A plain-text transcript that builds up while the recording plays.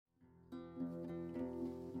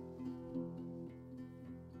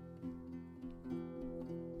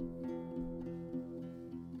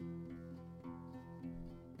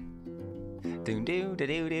Doom doo doo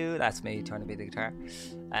doo doo. That's me trying to be the guitar.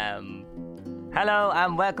 Hello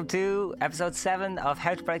and welcome to episode 7 of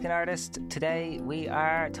How to Break an Artist. Today we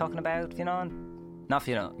are talking about Fionn. Not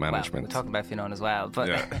Fionn. Management. Well, we're talking about Fionn as well. But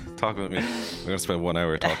yeah, talk about me. We're going to spend 1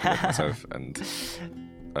 hour talking about myself and...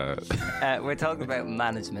 we're talking about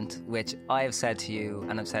management, which I've said to you,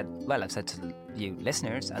 and I've said to you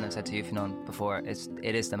listeners, and I've said to you, Fionn, before,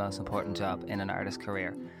 it is the most important job in an artist's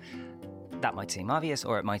career. That might seem obvious,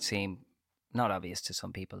 or it might seem not obvious to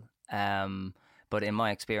some people. But in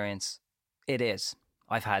my experience, it is.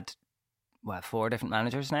 I've had, 4 different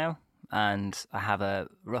managers now, and I have a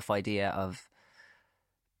rough idea of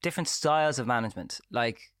different styles of management.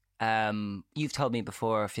 Like, you've told me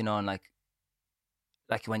before, Fionn, like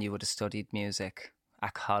when you would have studied music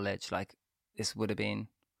at college, like this would have been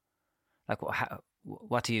like,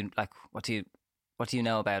 what do you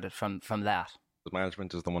know about it from that?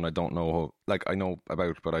 Management is the one I don't know, like I know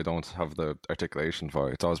about, but I don't have the articulation for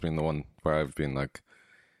it. It's always been the one where I've been like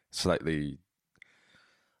slightly.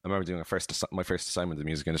 I remember doing my first assignment in the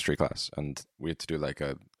music industry class, and we had to do like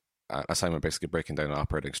a assignment basically breaking down an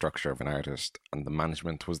operating structure of an artist, and the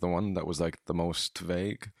management was the one that was like the most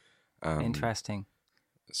vague. Interesting.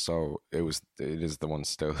 So it is the one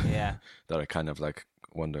still that I kind of like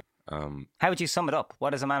wonder. How would you sum it up?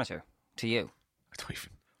 What is a manager to you?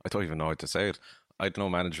 I don't even know how to say it. I don't know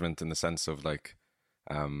management in the sense of like,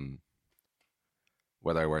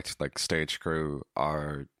 whether I worked like stage crew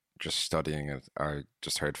or just studying it or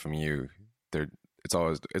just heard from you. It's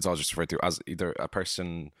all just referred to as either a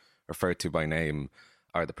person referred to by name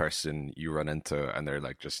or the person you run into, and they're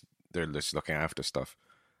just looking after stuff.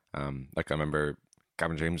 Like I remember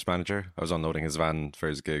Gavin James' manager. I was unloading his van for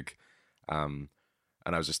his gig, and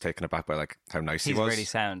I was just taken aback by like how nice he was. He's really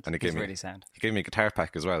sound. And he gave me a guitar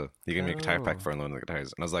pack as well. He gave me a guitar pack for unloading the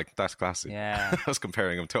guitars, and I was like, "That's classy." Yeah, I was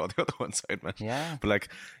comparing him to all the other ones I'd met. Yeah, but like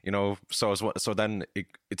so then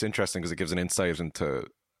it's interesting because it gives an insight into.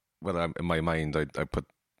 Well, in my mind, I put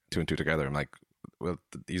 2 and 2 together. I'm like, well,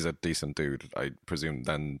 he's a decent dude. I presume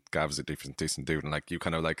then Gav's a decent dude, and like you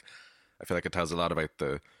kind of like, I feel like it tells a lot about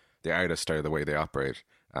the artist or the way they operate.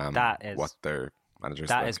 That is what their managers.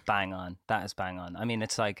 That is bang on. That is bang on. I mean,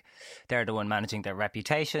 it's like they're the one managing their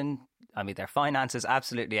reputation. I mean, their finances,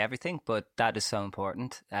 absolutely everything. But that is so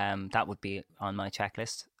important. That would be on my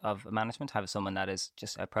checklist of management. Have someone that is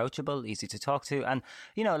just approachable, easy to talk to, and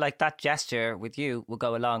like that gesture with you will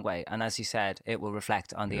go a long way. And as you said, it will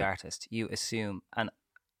reflect on the artist. You assume, and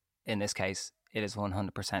in this case, it is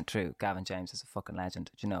 100% true. Gavin James is a fucking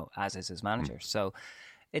legend, as is his manager. So.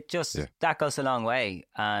 It just, that goes a long way.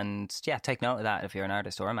 And take note of that if you're an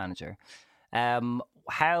artist or a manager.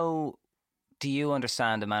 How do you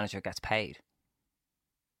understand a manager gets paid?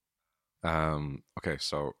 Okay,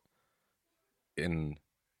 so in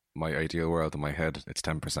my ideal world, in my head, it's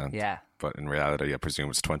 10%. Yeah. But in reality, I presume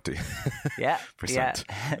it's 20%. Yeah.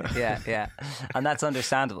 Yeah. And that's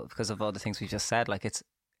understandable because of all the things we just said. Like it's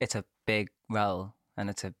a big role. And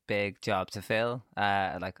it's a big job to fill.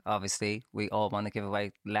 Like obviously, we all want to give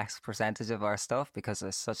away less percentage of our stuff because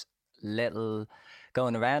there's such little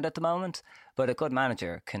going around at the moment. But a good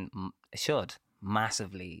manager should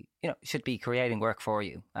massively, should be creating work for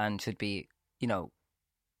you, and should be, the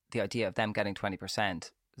idea of them getting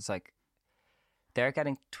 20%. It's like they're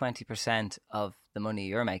getting 20% of the money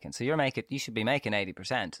you're making. So you should be making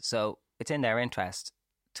 80%. So it's in their interest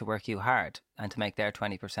to work you hard and to make their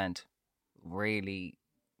 20% really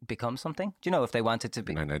become something. Do you know, if they wanted to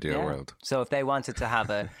be in an ideal world? So if they wanted to have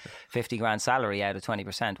a 50 grand salary out of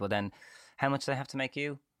 20%, well then how much do they have to make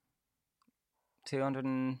you?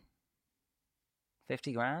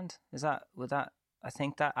 250 grand? I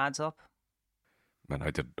think that adds up. Man, I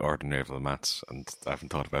did ordinary level maths and I haven't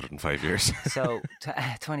thought about it in 5 years. So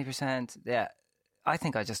 20%, yeah. I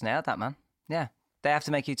think I just nailed that, man. Yeah. They have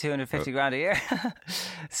to make you 250 grand a year.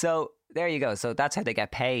 So there you go. So that's how they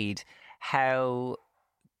get paid. I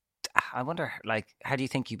wonder, like, how do you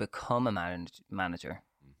think you become a manager?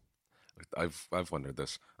 I've wondered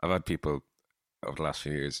this. I've had people over the last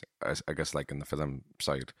few years, I guess, like in the film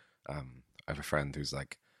side. I have a friend who's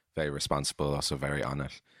like very responsible, also very on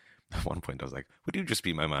it. At one point, I was like, "Would you just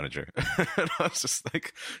be my manager?" And I was just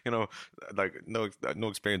like, like no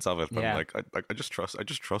experience of it, but I'm like, I just trust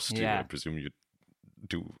you. I presume you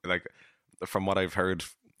do. Like, from what I've heard,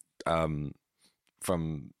 from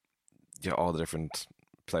all the different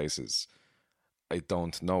places, I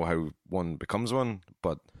don't know how one becomes one,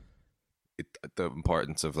 but the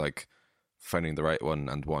importance of like finding the right one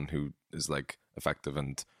and one who is like effective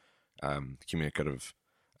and communicative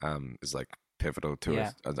is like pivotal to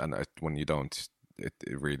it. And when you don't, it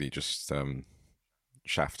really just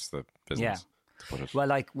shafts the business. to put it. Well,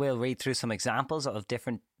 like we'll read through some examples of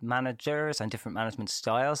different managers and different management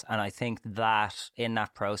styles, and I think that in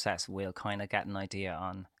that process we'll kind of get an idea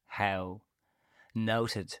on how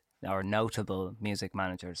noted or notable music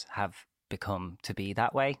managers have become to be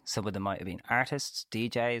that way. Some of them might have been artists,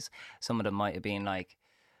 DJs. Some of them might have been like,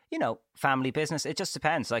 family business. It just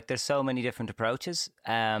depends. Like there's so many different approaches.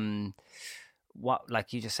 What,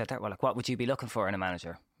 like you just said there, well, like what would you be looking for in a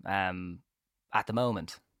manager at the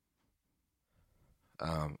moment?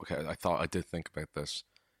 Okay, I did think about this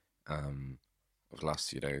over the last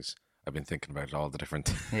few days. I've been thinking about all the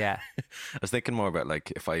different. Yeah. I was thinking more about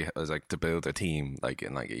like if I was like to build a team like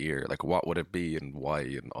in like a year, like what would it be and why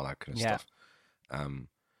and all that kind of stuff.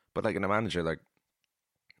 But like in a manager, like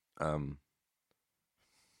I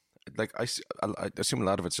assume a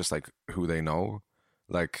lot of it's just like who they know.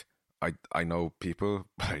 Like I know people,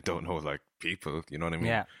 but I don't know like people. You know what I mean?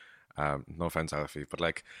 Yeah. No offense, Alfie, but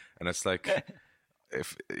like, and it's like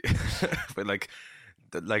if, but like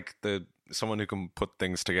the someone who can put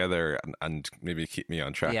things together and maybe keep me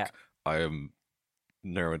on track. Yeah. I am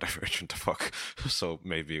neurodivergent to fuck, so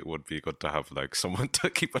maybe it would be good to have like someone to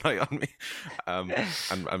keep an eye on me,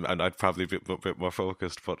 and I'd probably be a bit more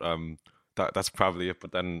focused. But that's probably it.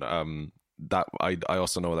 But then that I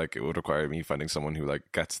also know like it would require me finding someone who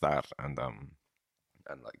like gets that and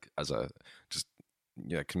like as a just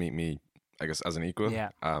can meet me, I guess, as an equal.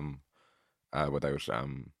 Yeah. Without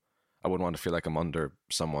I wouldn't want to feel like I'm under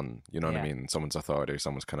someone, you know what I mean? Someone's authority,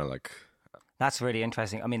 someone's kind of like... That's really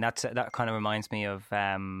interesting. I mean, that kind of reminds me of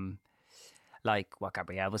like what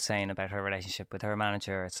Gabrielle was saying about her relationship with her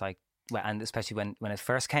manager. It's like, well, and especially when it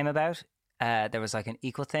first came about, there was like an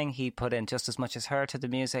equal thing. He put in just as much as her to the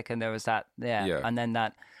music, and there was that, and then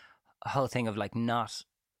that whole thing of like not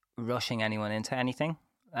rushing anyone into anything.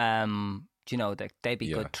 They'd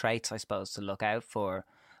be good traits, I suppose, to look out for.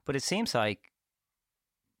 But it seems like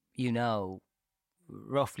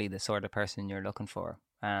roughly the sort of person you're looking for.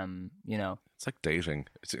 It's like dating.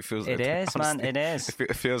 It feels. It is, honestly, man. It is.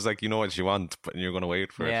 It feels like you know what you want, but you're going to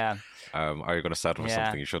wait for it. Are you going to settle for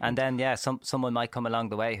something you shouldn't? And then someone might come along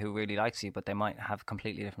the way who really likes you, but they might have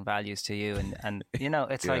completely different values to you, and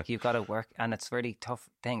it's like you've got to work, and it's a really tough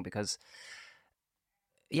thing because.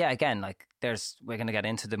 Yeah, again, like we're going to get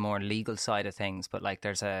into the more legal side of things, but like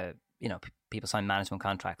there's people sign management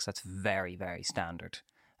contracts. That's very, very standard.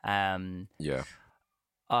 I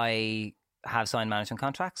have signed management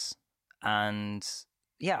contracts, and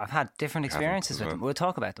I've had different experiences with them. We'll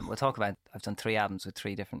talk about them. I've done 3 albums with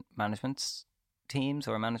 3 different management teams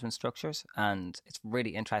or management structures, and it's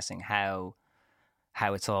really interesting how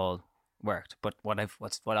it's all worked. But what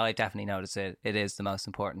I definitely noticed it is the most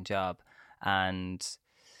important job, and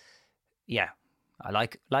I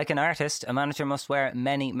like an artist, a manager must wear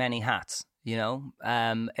many, many hats.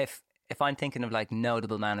 If I'm thinking of like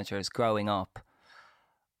notable managers growing up,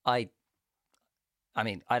 I'd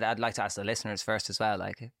like to ask the listeners first as well.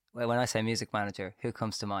 Like when I say music manager, who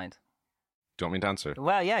comes to mind? Do you want me to answer?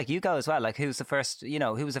 Well, yeah, you go as well. Like who was the first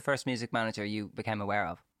music manager you became aware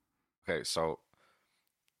of? Okay, so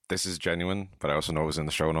this is genuine, but I also know it was in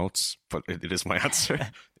the show notes, but it is my answer.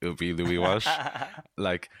 It would be Louis Walsh.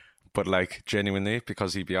 But genuinely,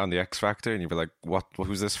 because he'd be on the X Factor and you'd be like, what,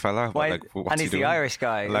 who's this fella? What's and he's the Irish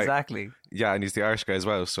guy, exactly. Yeah, and he's the Irish guy as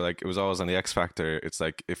well. So it was always on the X Factor. It's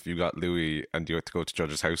like if you got Louis and you had to go to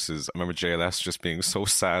judges' houses. I remember JLS just being so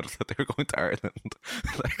sad that they were going to Ireland.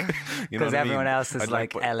 Because everyone else is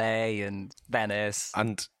like LA and Venice.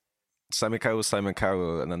 And Simon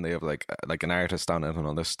Cowell, and then they have like an artist on it and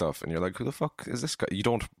all this stuff. And you're like, who the fuck is this guy? You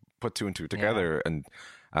don't put 2 and 2 together. Yeah.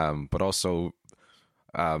 And but also...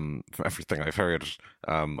 from everything I've heard,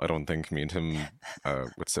 I don't think me and him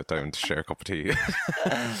would sit down to share a cup of tea.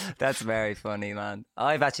 That's very funny, man.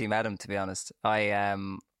 I've actually met him, to be honest. I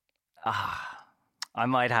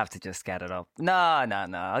might have to just get it up. No.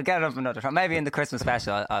 I'll get it up another time. Maybe in the Christmas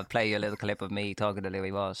special, I'll play you a little clip of me talking to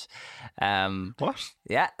Louis Walsh. What?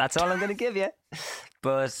 Yeah, that's all I'm going to give you.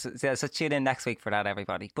 But so tune in next week for that,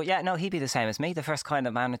 everybody. But he'd be the same as me. The first kind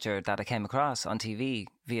of manager that I came across on TV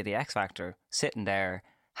via the X Factor, sitting there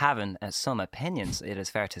having some opinions. It is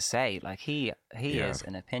fair to say, like he is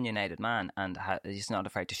an opinionated man, and he's not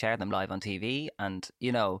afraid to share them live on TV. And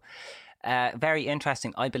very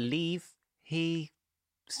interesting. I believe he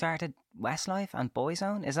started Westlife and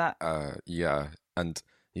Boyzone. Is that? Yeah, and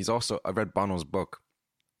he's also. I read Bono's book,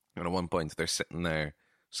 and at one point they're sitting there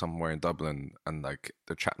somewhere in Dublin, and like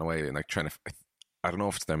they're chatting away and like trying to. I don't know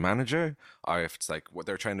if it's their manager or if it's like what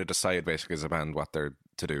they're trying to decide basically as a band what they're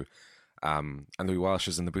to do. And Louis Walsh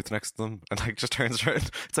is in the booth next to them, and like just turns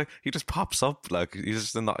around. It's like he just pops up, like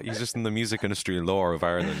he's just in the music industry lore of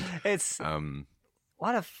Ireland. It's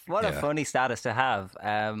what a funny status to have.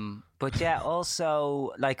 But yeah,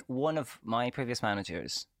 also like one of my previous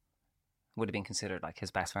managers would have been considered like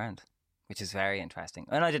his best friend, which is very interesting.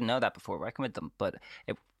 And I didn't know that before working with them, but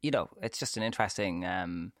it's just an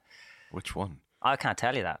interesting. Which one? I can't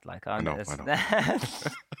tell you that. Like I know.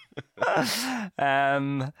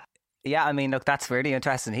 Yeah, I mean, look, that's really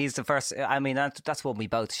interesting. He's the first. I mean, that's what we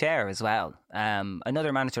both share as well.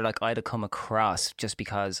 Another manager like I'd have come across just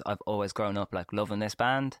because I've always grown up like loving this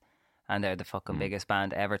band, and they're the fucking biggest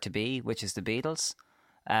band ever to be, which is the Beatles.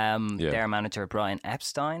 Their manager Brian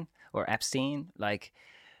Epstein, like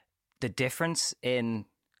the difference in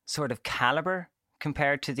sort of caliber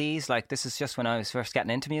compared to these. Like this is just when I was first getting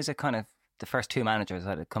into music, kind of. The first two managers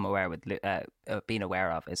I'd come been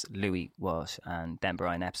aware of is Louis Walsh and then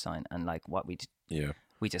Brian Epstein, and like what we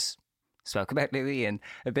just spoke about Louis and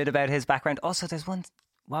a bit about his background. Also, there's one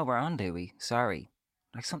while we're on Louis,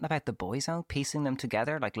 like something about the Boyzone piecing them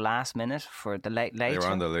together like last minute for the late They were show.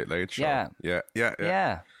 on the late show.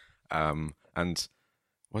 Yeah. And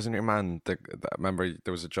wasn't your man? Remember,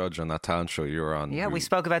 there was a judge on that talent show you were on. Yeah, we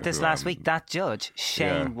spoke about this last week. That judge,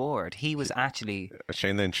 Shane Ward, he was actually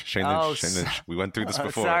Shane Lynch. We went through this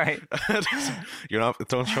before. Sorry, you're not.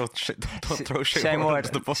 Don't throw Shane Ward under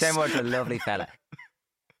the bus. Shane Ward's a lovely fella.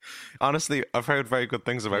 Honestly, I've heard very good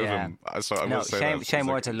things about him. So I must say Shane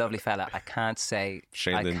Ward's a lovely fella. I can't say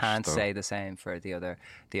Lynch, say the same for the other.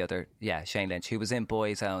 Yeah, Shane Lynch, who was in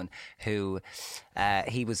Boyzone, who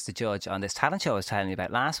he was the judge on this talent show I was telling you about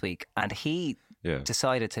last week, and he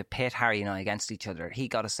decided to pit Harry and I against each other. He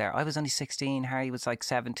got us there. I was only 16. Harry was like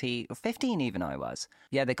 17 or 15 even. I was.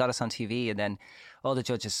 Yeah, they got us on TV, and then all the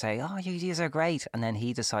judges say, "Oh, you guys are great," and then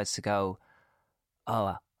he decides to go,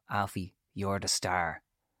 "Oh, Alfie, you're the star."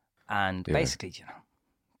 And basically,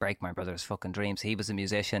 break my brother's fucking dreams. He was a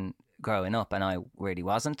musician growing up and I really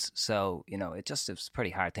wasn't. So, it was a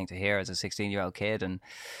pretty hard thing to hear as a 16-year-old kid. And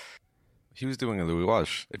he was doing a Louis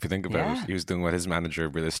Walsh, if you think about it. He was doing what his manager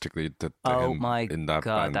realistically did to him my in that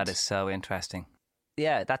God, band. that is so interesting.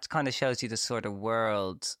 Yeah, that kind of shows you the sort of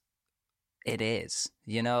world it is,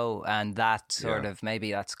 and that sort of,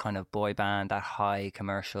 maybe that's kind of boy band, that high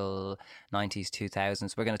commercial 90s,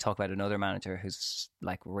 2000s. We're going to talk about another manager who's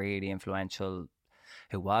like really influential,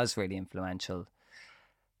 who was really influential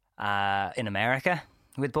in America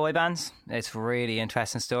with boy bands. It's a really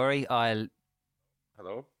interesting story. Hello?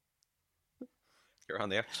 You're on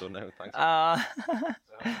the episode now, thanks.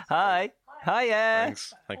 Hi. Hiya.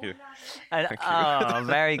 Thanks. Thank you. And, oh,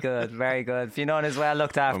 very good, very good. Fionn is well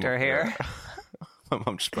looked after here. My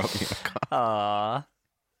mum just brought me a coffee. Aww.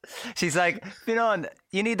 She's like, Fionn,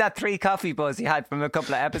 you need that 3 coffee buzz you had from a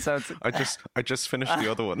couple of episodes. I just finished the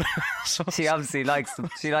other one. She obviously likes the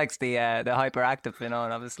hyperactive Fionn,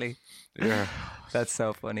 obviously. Yeah. That's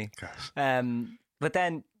so funny. Gosh. But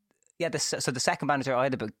then, so the second manager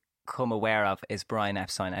I'd have become aware of is Brian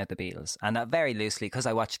Epstein out the Beatles, and that very loosely because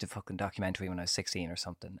I watched a fucking documentary when I was 16 or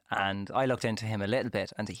something, and I looked into him a little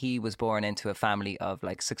bit, and he was born into a family of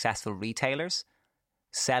like successful retailers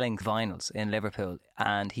selling vinyls in Liverpool,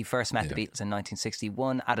 and he first met the Beatles in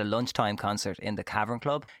 1961 at a lunchtime concert in the Cavern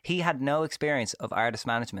Club. He had no experience of artist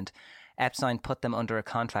management. Epstein put them under a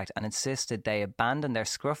contract and insisted they abandon their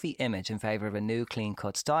scruffy image in favour of a new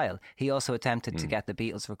clean-cut style. He also attempted to get the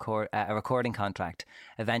Beatles a recording contract,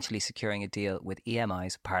 eventually securing a deal with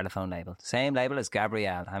EMI's Parlophone label. Same label as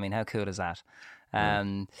Gabrielle. I mean, how cool is that?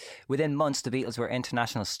 Within months, the Beatles were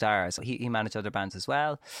international stars. He managed other bands as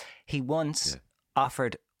well. He once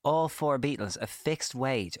offered all 4 Beatles a fixed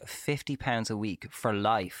wage of £50 a week for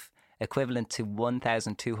life, equivalent to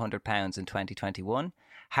 £1,200 in 2021.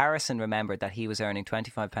 Harrison remembered that he was earning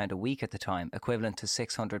 £25 a week at the time, equivalent to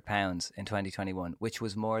 £600 in 2021, which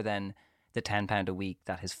was more than the £10 a week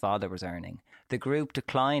that his father was earning. The group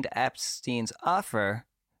declined Epstein's offer,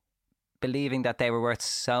 believing that they were worth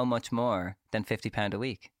so much more than £50 a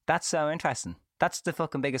week. That's so interesting. That's the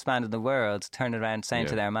fucking biggest band in the world turning around saying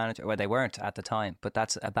to their manager, well, they weren't at the time, but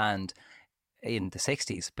that's a band in the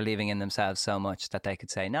 60s believing in themselves so much that they could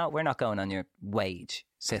say, no, we're not going on your wage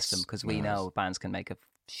system because we know bands can make a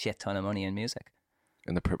shit ton of money in music.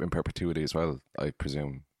 In perpetuity as well, I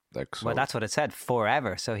presume. Well, that's what it said,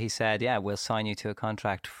 forever. So he said, we'll sign you to a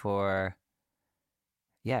contract for,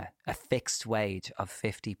 a fixed wage of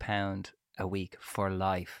 £50 a week for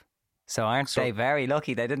life. So aren't they very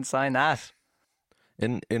lucky they didn't sign that?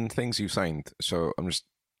 In things you signed, so I'm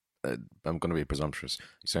going to be presumptuous.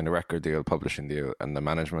 You signed a record deal, publishing deal, and the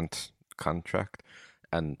management contract.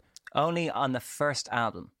 And Only on the first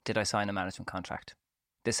album did I sign a management contract.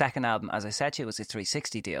 The second album, as I said to you, was a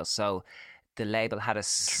 360 deal. So the label had a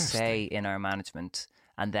say in our management.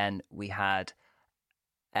 And then we had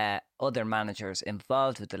other managers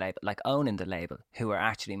involved with the label, like owning the label, who were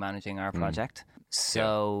actually managing our project.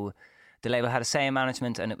 So the label had a say in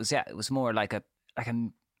management, and it was more like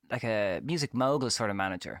a music mogul sort of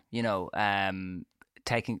manager, you know,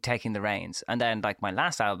 taking the reins. And then like my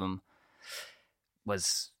last album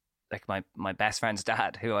was like my best friend's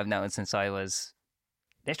dad, who I've known since I was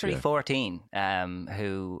literally 14,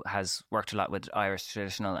 who has worked a lot with Irish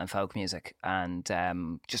traditional and folk music, and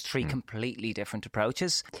just three completely different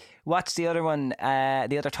approaches. What's the other one?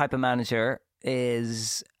 The other type of manager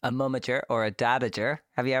is a mummager or a dadager.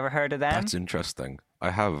 Have you ever heard of them? That's interesting.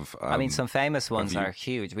 I have. I mean, some famous ones are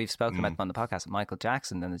huge. We've spoken about them on the podcast. Michael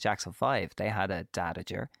Jackson and the Jackson 5, they had a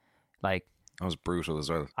dadager. Like, that was brutal as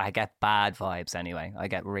well. I get bad vibes anyway. I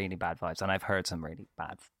get really bad vibes, and I've heard some really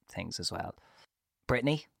bad things as well.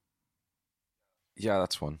 Britney. Yeah,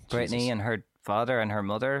 that's one. Britney Jesus. and her father and her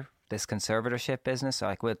mother, this conservatorship business.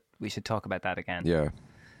 Like, we should talk about that again. Yeah,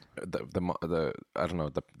 the I don't know,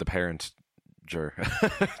 the parent,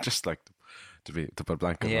 just like to put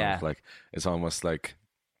blank on it, like it's almost like,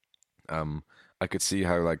 I could see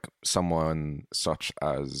how like someone such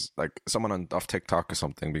as like someone off TikTok or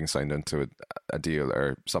something being signed into a deal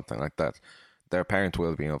or something like that, their parent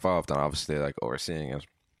will be involved and obviously like overseeing it,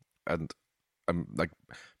 and like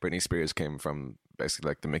Britney Spears came from basically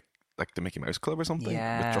like the Mickey Mouse Club or something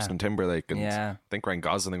with Justin Timberlake, and I think Ryan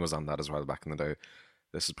Gosling was on that as well back in the day.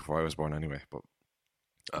 This is before I was born anyway, but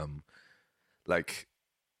like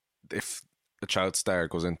if a child star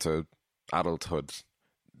goes into adulthood,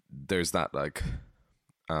 there's that like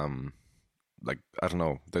I don't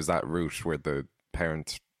know, there's that route where the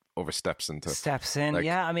parent steps in, like,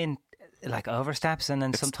 I mean, like oversteps, and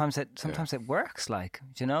then sometimes it works, like,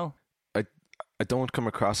 you know. I don't come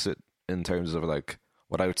across it in terms of like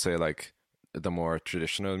what I would say like the more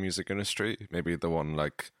traditional music industry, maybe the one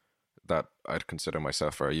like that I'd consider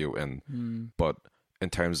myself or you in, but in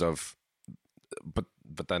terms of but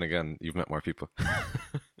then again, you've met more people.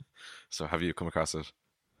 So have you come across it?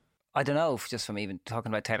 I don't know, just from even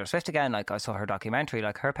talking about Taylor Swift again, like I saw her documentary,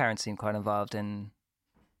 like her parents seem quite involved in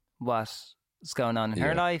what's going on in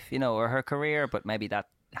her life, you know, or her career, but maybe that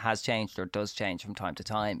has changed or does change from time to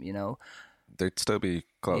time, you know. They'd still be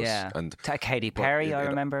close. Yeah. And Katy Perry, I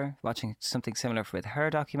remember watching something similar with her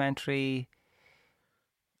documentary.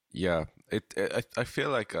 Yeah, I feel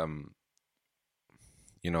like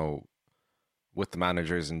you know, with the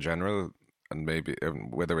managers in general, and maybe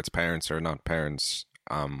whether it's parents or not parents,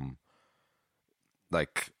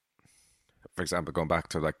 like for example, going back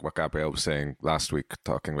to like what Gabrielle was saying last week,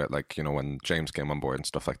 talking about like, you know, when James came on board and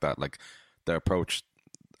stuff like that, like the approach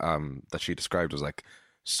that she described was like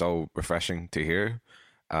so refreshing to hear,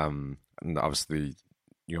 and obviously,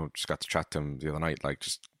 you know, just got to chat to him the other night, like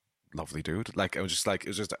just lovely dude. Like it was just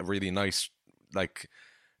a really nice, like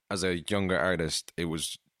as a younger artist, it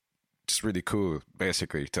was just really cool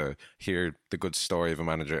basically to hear the good story of a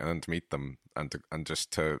manager and to meet them and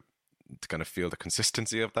just to kind of feel the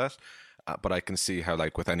consistency of that. But I can see how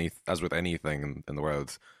like with anything in the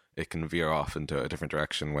world, it can veer off into a different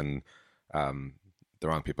direction when the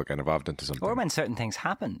wrong people get involved into something. Or when certain things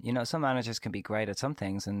happen. You know, some managers can be great at some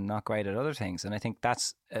things and not great at other things. And I think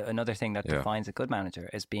that's another thing that defines a good manager,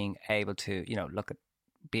 is being able to, you know,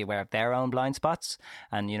 be aware of their own blind spots.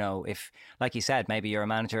 And, you know, if, like you said, maybe you're a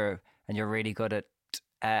manager and you're really good at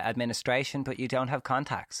administration, but you don't have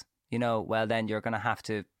contacts, you know, well, then you're going to have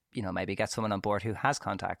to, you know, maybe get someone on board who has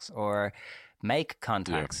contacts or make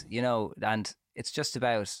contacts, you know, and it's just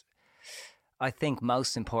about, I think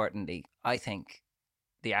most importantly,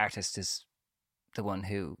 the artist is the one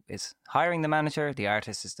who is hiring the manager. The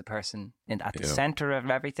artist is the person at the center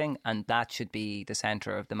of everything, and that should be the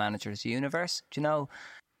center of the manager's universe. Do you know?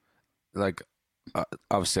 Like,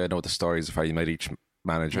 obviously, I know the stories of how you met each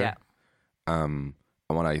manager. Yeah. And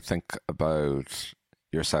when I think about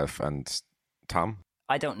yourself and Tom,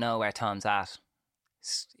 I don't know where Tom's at.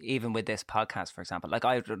 Even with this podcast, for example, like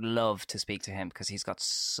I would love to speak to him because he's got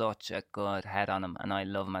such a good head on him, and I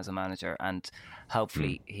love him as a manager. And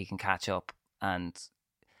hopefully, he can catch up and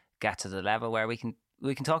get to the level where we can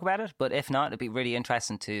talk about it. But if not, it'd be really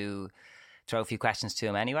interesting to throw a few questions to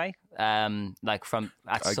him anyway. Like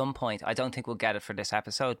some point, I don't think we'll get it for this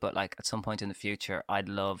episode, but like at some point in the future, I'd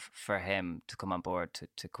love for him to come on board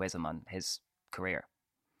to quiz him on his career.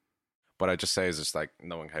 What I just say is just like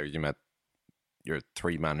knowing how you met your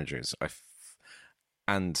three managers,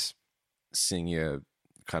 and seeing you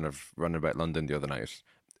kind of running about London the other night,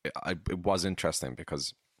 it was interesting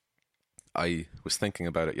because I was thinking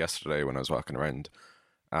about it yesterday when I was walking around,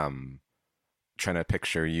 trying to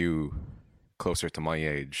picture you closer to my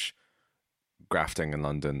age, grafting in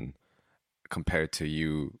London, compared to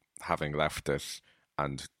you having left it,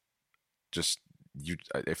 and just you.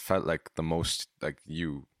 It felt like the most like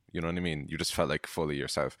you. You know what I mean? You just felt like fully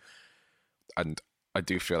yourself, and I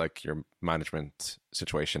do feel like your management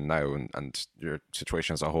situation now and your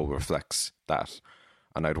situation as a whole reflects that.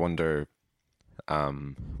 And I'd wonder,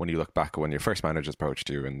 when you look back when your first managers approached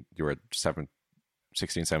you and you were 16,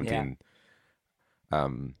 17,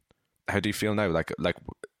 how do you feel now? Like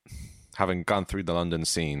having gone through the London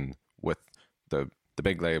scene with the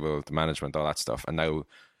big label, the management, all that stuff, and now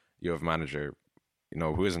you have a manager,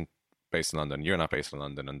 who isn't based in London. You're not based in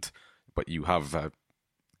London, but you have a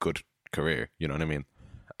good career. You know what I mean?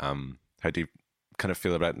 How do you kind of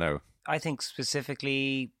feel about it now? I think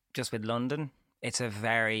specifically just with London, it's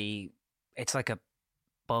like a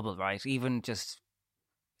bubble, right? Even just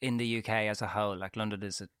in the UK as a whole, like London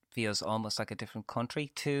it feels almost like a different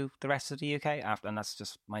country to the rest of the UK and that's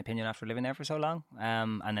just my opinion after living there for so long.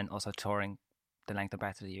 And then also touring the length and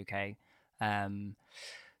breadth of the UK.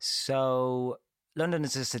 So London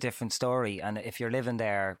is just a different story. And if you're living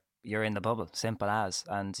there, you're in the bubble, simple as.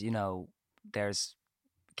 And, there's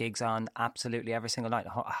gigs on absolutely every single night,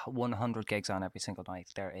 100 gigs on every single night.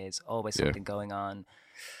 There is always something going on.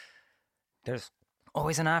 There's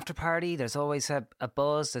always an after party. There's always a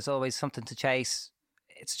buzz. There's always something to chase.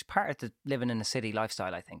 It's part of the living in a city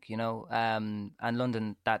lifestyle, I think, and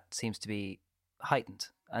London, that seems to be heightened.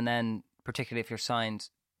 And then particularly if you're signed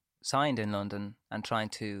in London and trying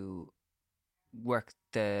to work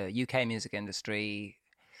the UK music industry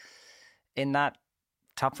in that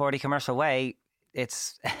top 40 commercial way,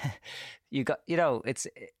 it's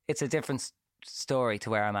it's a different story to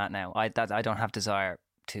where I'm at now. I don't have desire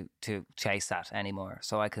to chase that anymore.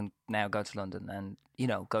 So I can now go to London and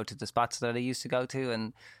go to the spots that I used to go to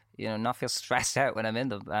and not feel stressed out when I'm in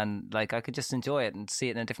them, and like I could just enjoy it and see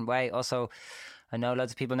it in a different way. Also, I know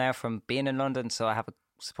loads of people now from being in London, so I have a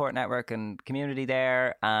support network and community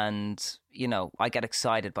there, and I get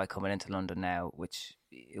excited by coming into London now, which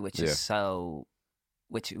is so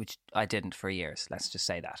which I didn't for years. Let's just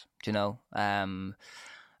say that,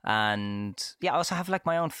 and yeah, I also have like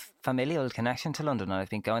my own familial connection to London. I've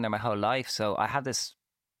been going there my whole life, so I have this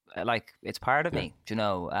like it's part of me,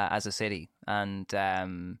 as a city. And I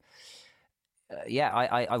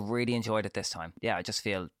really enjoyed it this time. Yeah, I just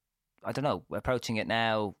feel, I don't know, approaching it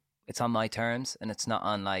now, it's on my terms, and it's not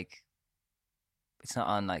on like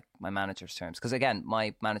my manager's terms. Because again,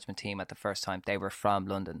 my management team at the first time, they were from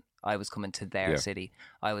London. I was coming to their city.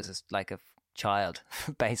 I was just like a child,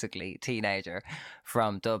 basically teenager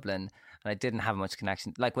from Dublin, and I didn't have much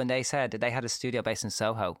connection. Like when they said that they had a studio based in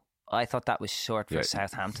Soho, I thought that was short for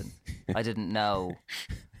Southampton. I didn't know.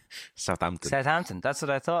 Southampton, that's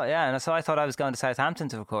what I thought. Yeah, and so I thought I was going to Southampton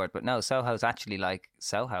to record, but no, Soho's actually like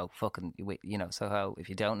Soho, fucking, Soho, if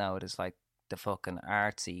you don't know it, is like the fucking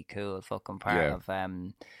artsy, cool fucking part of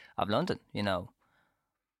London.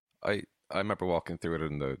 I remember walking through it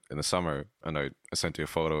in the summer, and I sent you a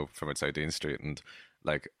photo from outside Dean Street, and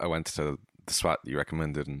like I went to the spot you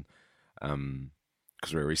recommended, and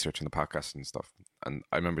because we were researching the podcast and stuff, and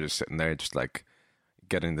I remember just sitting there, just like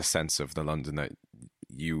getting the sense of the London that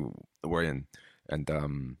you were in, and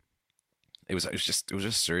it was just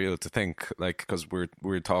surreal to think, like, because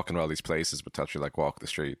we're talking about all these places, but to actually like walk the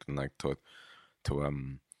street and like to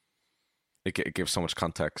it gives so much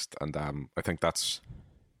context, and I think that's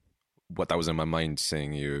what that was in my mind,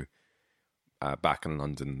 seeing you back in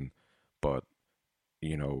London, but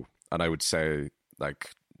and I would say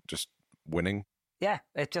like just winning. Yeah,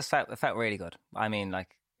 it felt really good. I mean,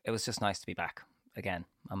 like it was just nice to be back again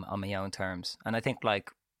on my own terms, and I think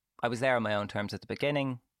like I was there on my own terms at the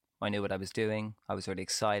beginning. I knew what I was doing. I was really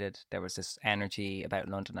excited. There was this energy about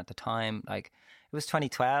London at the time. Like it was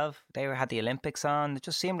 2012. They had the Olympics on. It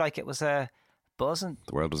just seemed like it was a buzzing.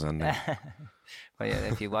 The world was ending. Well,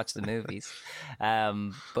 yeah, if you watch the movies.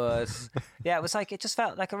 But yeah, it was like, it just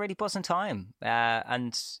felt like a really buzzing time.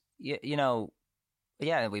 And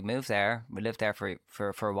we moved there. We lived there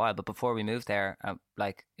for a while. But before we moved there,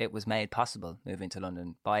 like it was made possible moving to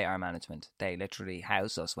London by our management. They literally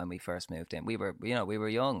housed us when we first moved in. We were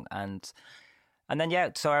young, and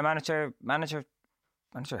then so our manager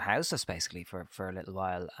housed us basically for a little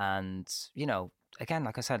while, and again,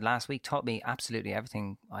 like I said last week, taught me absolutely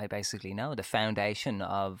everything I basically know, the foundation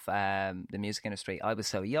of the music industry. I was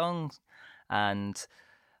so young, and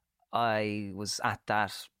I was at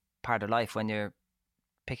that part of life when you're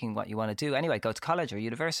picking what you want to do anyway, go to college or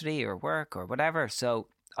university or work or whatever. So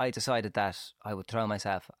I decided that I would throw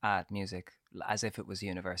myself at music as if it was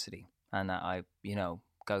university, and that I,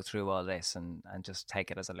 go through all this and just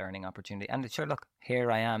take it as a learning opportunity. And sure, look,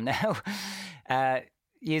 here I am now,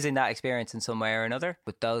 using that experience in some way or another.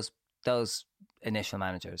 But those initial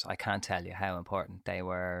managers, I can't tell you how important they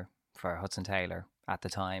were for Hudson Taylor at the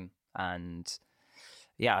time. And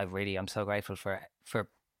yeah, I'm so grateful for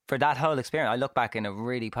that whole experience. I look back in a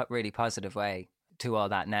really, really positive way to all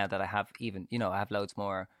that now that I have I have loads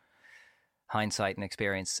more hindsight and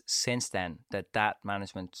experience since then. That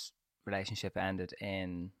management relationship ended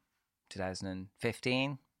in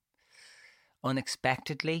 2015.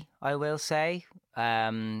 Unexpectedly, I will say.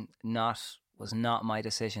 Was not my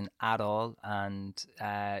decision at all. And,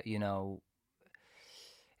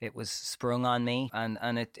 it was sprung on me,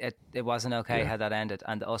 and it wasn't okay how that ended.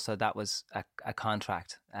 And also that was a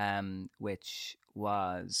contract, which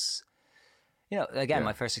was, again,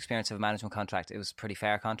 my first experience of a management contract. It was a pretty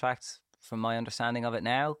fair contract from my understanding of it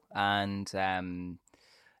now. And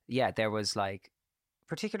there was like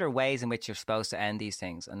particular ways in which you're supposed to end these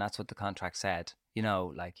things. And that's what the contract said.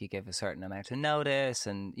 Like you give a certain amount of notice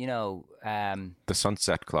and, the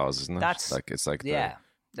sunset clause, isn't it? That's like, it's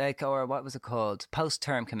like, or what was it called?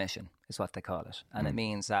 Post-term commission is what they call it. And it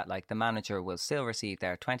means that like the manager will still receive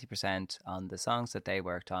their 20% on the songs that they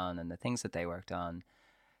worked on and the things that they worked on,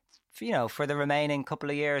 for the remaining couple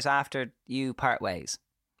of years after you part ways.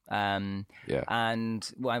 And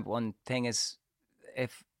one thing is,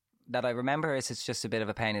 that I remember is it's just a bit of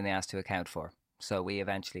a pain in the ass to account for. So we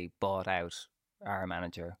eventually bought out our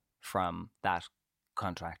manager from that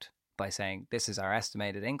contract by saying, this is our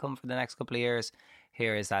estimated income for the next couple of years.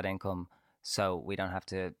 Here is that income. So we don't have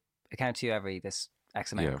to account to you every this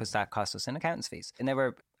X amount, because that cost us in accountants fees. And they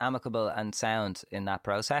were amicable and sound in that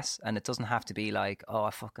process. And it doesn't have to be like, oh,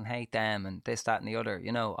 I fucking hate them and this, that and the other.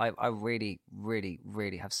 I really, really,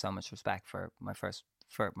 really have so much respect for my first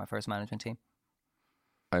management team.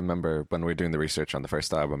 I remember when we were doing the research on the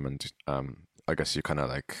first album, and I guess you kind of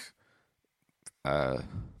like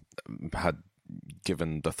had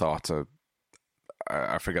given the thought to,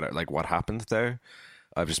 I forget like what happened there.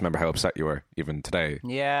 I just remember how upset you were even today.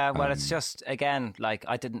 Yeah, well, it's just, again, like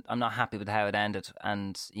I'm not happy with how it ended.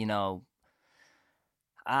 And,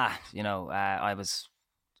 I was,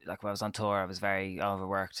 like, when I was on tour, I was very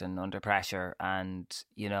overworked and under pressure. And,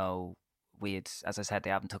 as I said,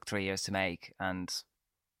 the album took 3 years to make. And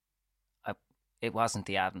it wasn't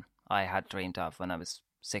the album I had dreamed of when I was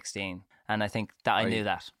 16. And I think that I knew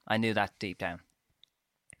that. I knew that deep down.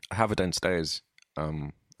 I have it downstairs.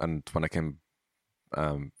 And when I came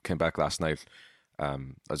back last night, I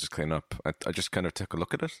was just cleaning up. I just kind of took a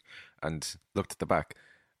look at it and looked at the back.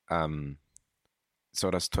 So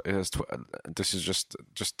this is just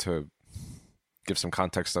to give some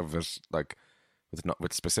context of it, like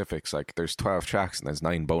with specifics. Like there's 12 tracks and there's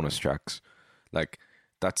 9 bonus tracks. Like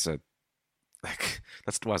that's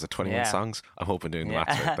 21 songs. I'm hoping doing the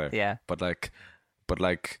maths right there. Yeah. But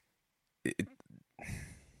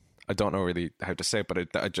I don't know really how to say it,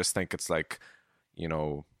 but I just think it's like,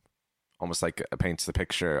 almost like it paints the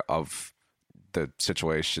picture of the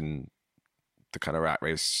situation, the kind of rat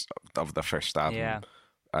race of the first album. Yeah.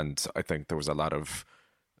 And I think there was a lot of,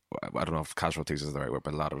 I don't know if casualties is the right word,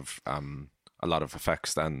 but a lot of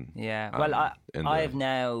effects then. Yeah. Well, I've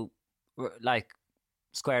now like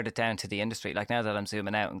squared it down to the industry. Like now that I'm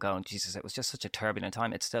zooming out and going, Jesus, it was just such a turbulent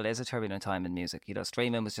time. It still is a turbulent time in music.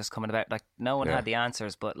 Streaming was just coming about. Like no one had the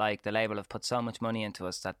answers, but like the label have put so much money into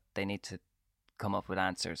us that they need to come up with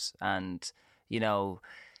answers. And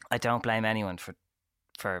I don't blame anyone for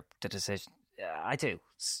the decision. I do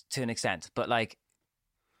to an extent, but like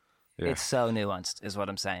it's so nuanced, is what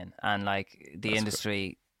I'm saying. And like the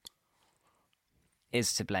industry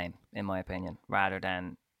is to blame, in my opinion, rather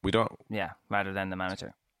than the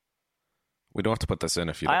manager. We don't have to put this in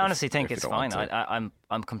if you. I honestly think it's fine. I'm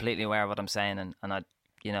completely aware of what I'm saying, and I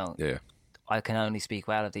I can only speak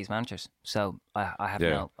well of these managers, so I have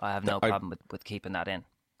no problem with keeping that in.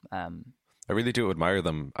 I really do admire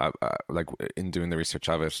them. Like in doing the research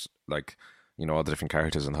of it, like all the different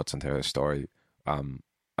characters in Hudson Taylor's story. How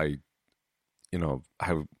they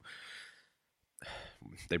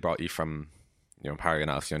brought you from Harry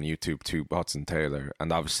and Alfie on YouTube to Hudson Taylor,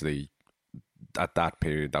 and obviously at that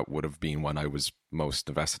period that would have been when I was most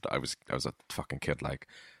invested. I was a fucking kid. Like,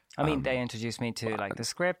 I mean, they introduced me to like the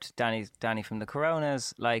script, Danny from the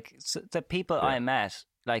Coronas, like the people I met.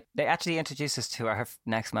 Like they actually introduced us to our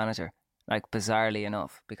next manager. Like bizarrely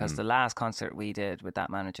enough, because the last concert we did with that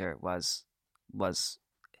manager was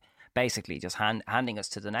basically just handing us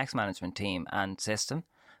to the next management team and system,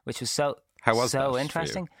 which was so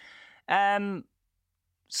interesting.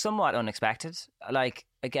 somewhat unexpected. Like,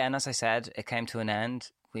 again, as I said, it came to an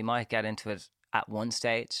end. We might get into it at one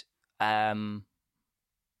stage after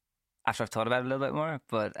I've thought about it a little bit more,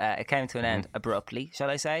 but it came to an end abruptly, shall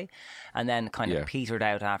I say, and then kind of petered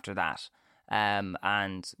out after that.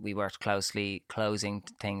 And we worked closely closing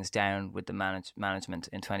things down with the management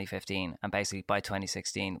in 2015, and basically by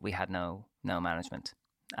 2016 we had no management,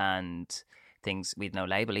 and we'd no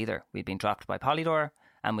label either. We'd been dropped by Polydor,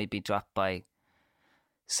 and we'd been dropped by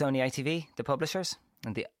Sony ATV, the publishers,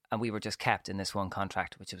 and we were just kept in this one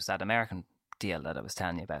contract, which was that American deal that I was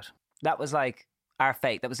telling you about. That was like our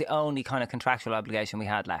fate. That was the only kind of contractual obligation we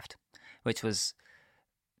had left, which was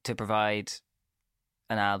to provide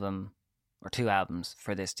an album or 2 albums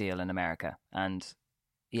for this deal in America. And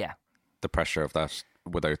yeah, the pressure of that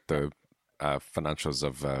without the financials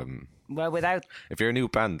of without, if you're a new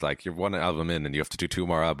band, like you're 1 album in and you have to do 2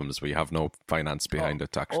 more albums, but you have no finance behind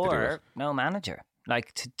it to actually do it, no manager,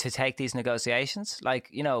 like to take these negotiations. Like,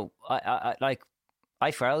 you know, I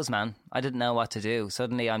froze, man. I didn't know what to do.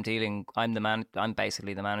 Suddenly I'm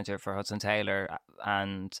basically the manager for Hudson Taylor,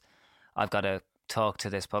 and I've got to talk to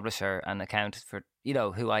this publisher and account for, you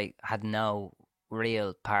know, who I had no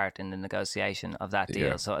real part in the negotiation of that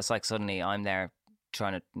deal. So it's like suddenly I'm there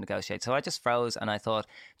trying to negotiate. So I just froze, and I thought,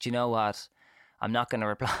 do you know what? I'm not going to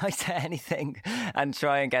reply to anything and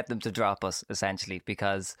try and get them to drop us, essentially,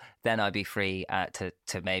 because then I'd be free to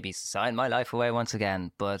maybe sign my life away once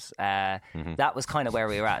again. But that was kind of where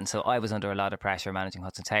we were at. And so I was under a lot of pressure managing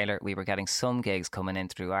Hudson Taylor. We were getting some gigs coming in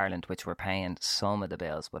through Ireland, which were paying some of the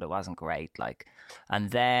bills, but it wasn't great. Like, and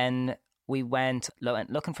then we went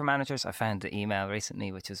looking for managers. I found the email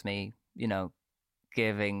recently, which was me, you know,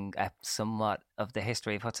 giving somewhat of the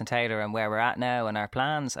history of Hudson Taylor and where we're at now and our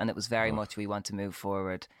plans. And it was very much, we want to move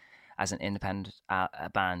forward as an independent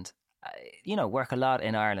band, you know, work a lot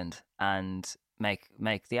in Ireland and make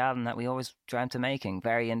the album that we always dreamt of making,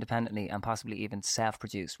 very independently and possibly even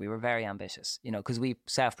self-produced. We were very ambitious, you know, because we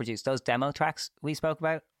self-produced those demo tracks we spoke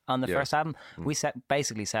about on the first album. We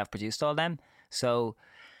basically self-produced all them. So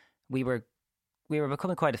we were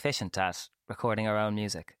becoming quite efficient at recording our own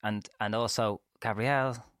music, and also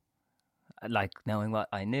Gabrielle, like, knowing what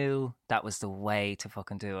I knew, that was the way to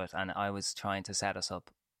fucking do it. And I was trying to set us up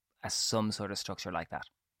as some sort of structure like that.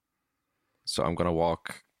 So I'm gonna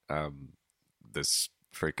walk this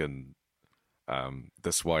freaking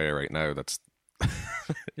this wire right now. That's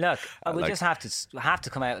look, I would just have to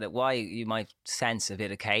come out with it. Why you might sense a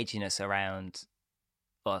bit of caginess around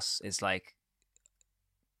us is like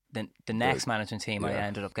the next management team I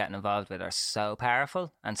ended up getting involved with are so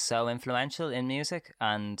powerful and so influential in music,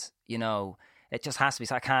 and you know, it just has to be.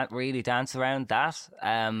 So I can't really dance around that.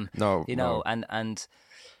 And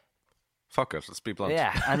fuck it, let's be blunt.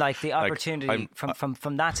 Yeah, and like the opportunity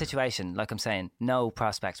from that situation, like I'm saying, no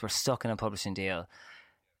prospects. We're stuck in a publishing deal.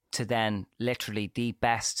 To then literally the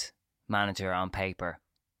best manager on paper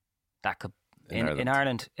that could in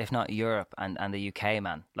Ireland, if not Europe and the UK,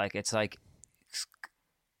 man. Like, it's like,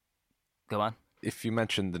 go on. If you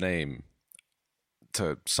mention the name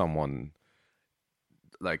to someone,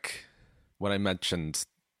 like when I mentioned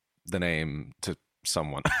the name to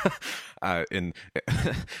someone in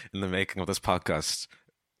the making of this podcast,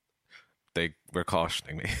 they were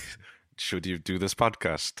cautioning me. Should you do this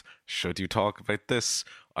podcast? Should you talk about this?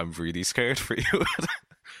 I'm really scared for you.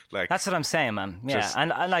 Like, that's what I'm saying, man. Yeah,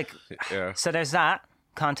 and like, so there's that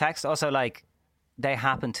context. Also, like, they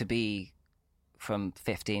happen to be from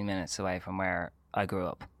 15 minutes away from where I grew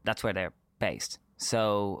up. That's where they're based.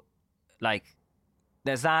 So, like,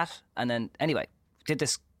 there's that. And then, anyway, did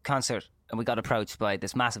this concert and we got approached by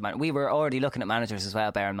this massive man. We were already looking at managers as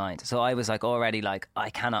well, bear in mind. So I was like, already like, I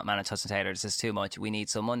cannot manage Hudson Taylor. This is too much. We need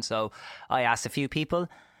someone. So I asked a few people.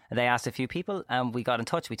 They asked a few people, and we got in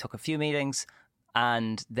touch. We took a few meetings,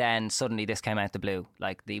 and then suddenly this came out the blue.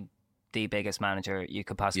 Like, the biggest manager you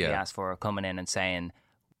could possibly ask for coming in and saying,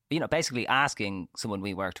 you know, basically asking someone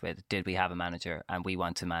we worked with, did we have a manager, and we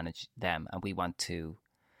want to manage them, and we want to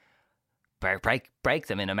break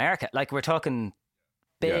them in America. Like, we're talking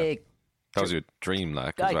big. Yeah. That was your dream,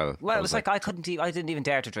 like, as well. Well, it was like I didn't even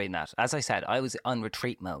dare to dream that. As I said, I was on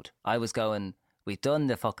retreat mode. I was going, we've done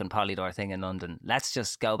the fucking Polydor thing in London. Let's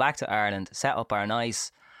just go back to Ireland, set up our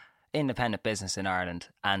nice independent business in Ireland,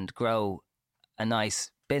 and grow a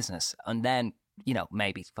nice business, and then, you know,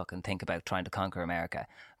 maybe fucking think about trying to conquer America.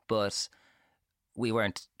 But we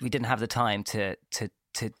didn't have the time to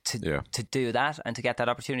do that and to get that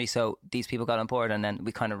opportunity. So these people got on board, and then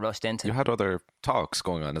we kind of rushed into. You had other talks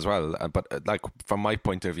going on as well, but like, from my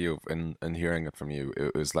point of view, in hearing it from you,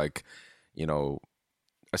 it was like, you know,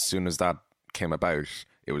 as soon as that came about,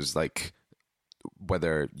 it was like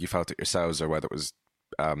whether you felt it yourselves or whether it was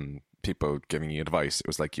people giving you advice, it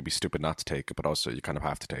was like you'd be stupid not to take it, but also you kind of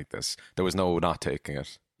have to take this. There was no not taking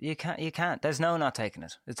it. You can't. There's no not taking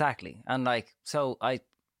it. Exactly. And like, so I,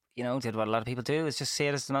 did what a lot of people do, is just see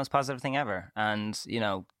it as the most positive thing ever, and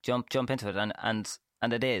jump into it,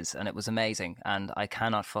 and it is, and it was amazing, and I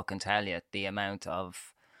cannot fucking tell you the amount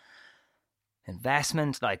of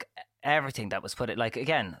investment, like everything that was put it. Like,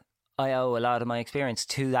 again, I owe a lot of my experience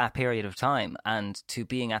to that period of time and to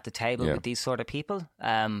being at the table with these sort of people,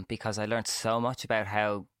 because I learned so much about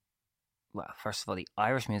how, well, first of all, the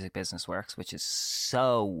Irish music business works, which is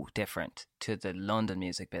so different to the London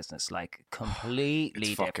music business, like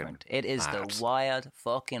completely different. It is mad. The wild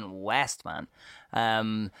fucking West, man.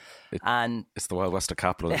 And it's the Wild West of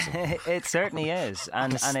capitalism. It certainly is.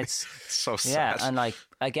 And it's so sad. Yeah, and like,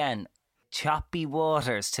 again, choppy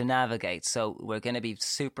waters to navigate. So we're going to be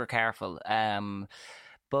super careful.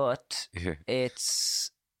 But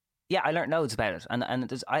it's, I learned loads about it. And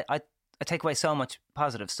there's, I take away so much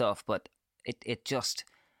positive stuff, but it just,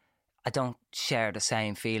 I don't share the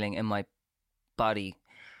same feeling in my body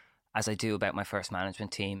as I do about my first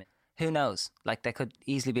management team. Who knows? Like, they could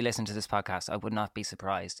easily be listening to this podcast. I would not be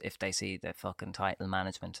surprised if they see the fucking title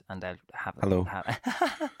management and they'll have it. Hello.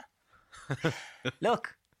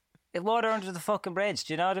 Look, water under the fucking bridge.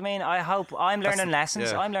 Do you know what I mean? I hope I'm learning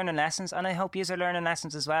lessons. I'm learning lessons, and I hope you are learning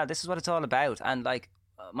lessons as well. This is what it's all about. And like,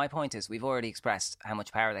 my point is, we've already expressed how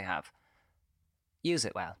much power they have. Use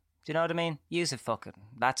it well. Do you know what I mean? Use it fucking.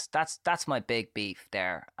 That's my big beef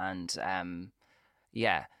there. And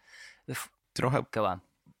yeah. Do you know how go on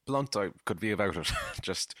blunt I could be about it?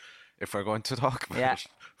 Just, if we're going to talk about it,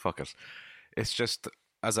 fuck it. It's just,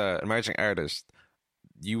 as an emerging artist,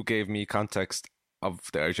 you gave me context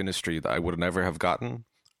of the art industry that I would never have gotten,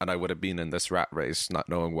 and I would have been in this rat race not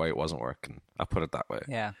knowing why it wasn't working. I'll put it that way.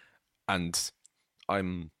 Yeah. And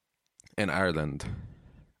I'm in Ireland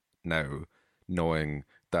now, knowing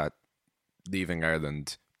that leaving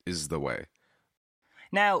Ireland is the way.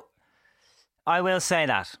 Now, I will say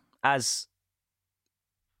that as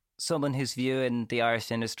someone who's viewing the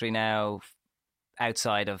Irish industry now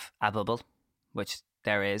outside of a bubble, which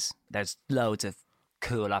there's loads of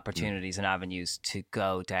cool opportunities and avenues to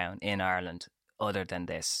go down in Ireland other than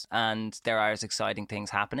this, and there are exciting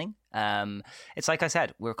things happening. It's like I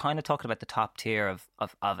said, we're kind of talking about the top tier of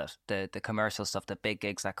it, the commercial stuff, the big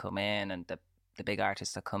gigs that come in, and the big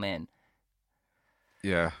artists that come in.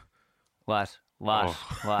 Yeah. What?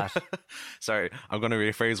 Sorry, I'm going to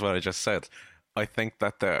rephrase what I just said. I think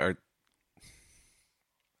that there are...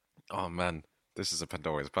 Oh man, this is a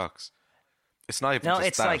Pandora's box. It's not even no, just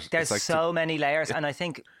it's that. like there's like so many layers, and I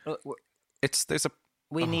think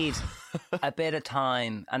we need a bit of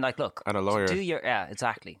time, and like, look, and a lawyer.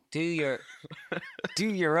 Do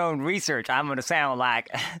your own research. I'm going to sound like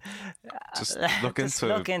just look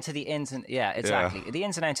into the ins and the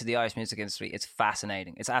ins and outs of the Irish music industry. It's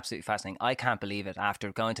fascinating. It's absolutely fascinating. I can't believe it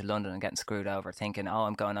after going to London and getting screwed over, thinking, oh,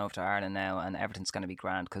 I'm going over to Ireland now and everything's going to be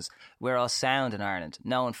grand because we're all sound in Ireland.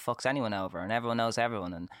 No one fucks anyone over and everyone knows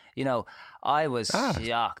everyone. And I was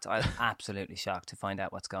shocked. I was absolutely shocked to find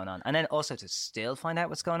out what's going on, and then also to still find out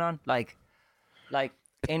what's going on. Like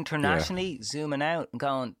internationally, zooming out and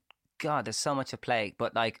going, God, there's so much at play.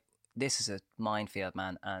 But like, this is a minefield,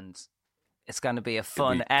 man, and it's going to be a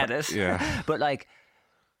fun edit. Yeah. But like,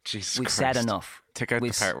 Jesus we've Christ. said enough. Take out the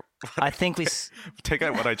part. I think we take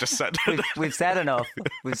out what I just said. we've said enough.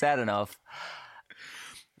 We've said enough.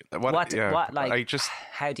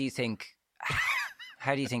 How do you think?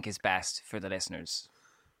 How do you think is best for the listeners?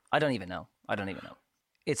 I don't even know.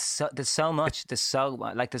 There's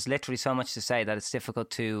literally so much to say that it's difficult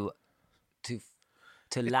to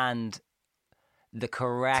land the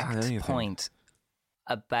correct point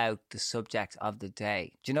about the subject of the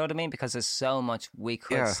day. Do you know what I mean? Because there's so much we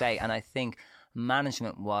could say, and I think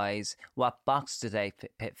management-wise, what box do they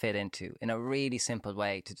fit into? In a really simple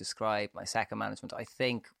way to describe my second management, I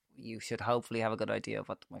think you should hopefully have a good idea of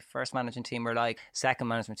what my first management team were like, second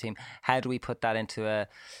management team. How do we put that into a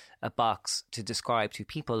box to describe to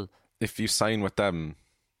people? If you sign with them,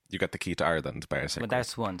 you get the key to Ireland, basically. Well,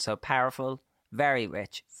 that's one. So powerful, very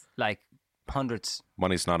rich, like hundreds.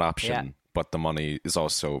 Money's not option, but the money is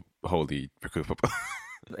also wholly recoupable.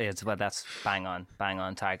 That's bang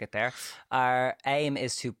on target there. Our aim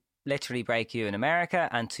is to literally break you in America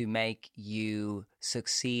and to make you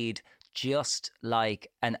succeed just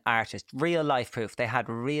like an artist. Real life proof. They had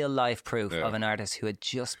real life proof of an artist who had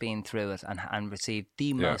just been through it and received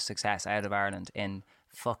the most success out of Ireland in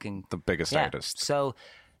fucking... the biggest artist. So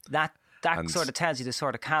that sort of tells you the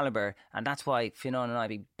sort of calibre, and that's why Fionn and I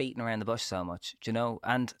be beating around the bush so much, do you know?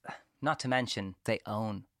 And Not to mention, they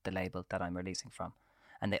own the label that I'm releasing from,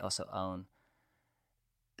 and they also own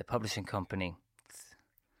the publishing company.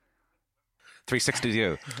 360 to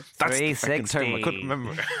you. That's the fucking term. I couldn't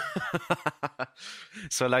remember.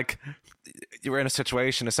 So like, you were in a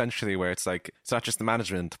situation essentially where it's like, it's not just the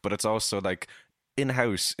management, but it's also like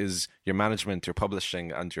in-house is your management, your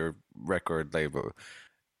publishing, and your record label.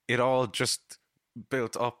 It all just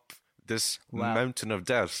built up this mountain of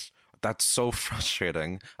debt that's so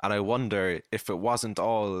frustrating. And I wonder if it wasn't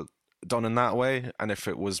all done in that way, and if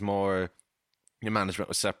it was more your management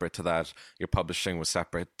was separate to that, your publishing was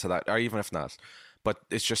separate to that, or even if not. But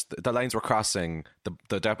it's just the lines were crossing,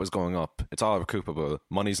 the debt was going up. It's all recoupable.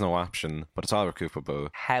 Money's no option, but it's all recoupable.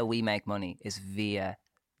 How we make money is via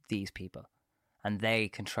these people, and they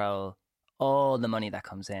control all the money that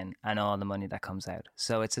comes in and all the money that comes out.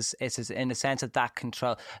 So it's in the sense of that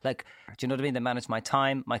control. Like, do you know what I mean? They manage my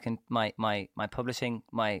time, my publishing,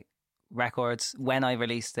 my records, when I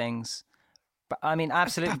release things. I mean,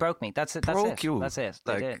 absolutely broke me. That's it. That's broke it. you. That's it.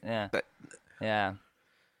 They did. Yeah. Yeah.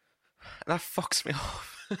 That fucks me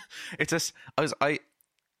off. It just,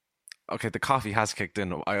 okay, the coffee has kicked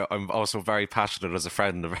in. I'm also very passionate as a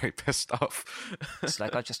friend and very pissed off. It's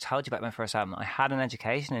like I just told you about my first album. I had an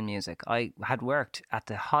education in music. I had worked at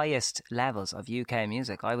the highest levels of UK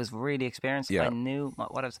music. I was really experienced. Yeah. I knew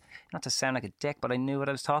what I was, not to sound like a dick, but I knew what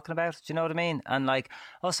I was talking about. Do you know what I mean? And like,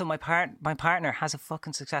 also my partner has a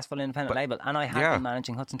fucking successful independent label, and I had been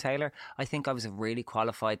managing Hudson Taylor. I think I was a really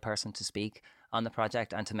qualified person to speak on the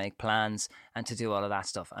project and to make plans and to do all of that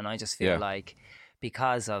stuff. And I just feel like,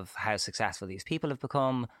 because of how successful these people have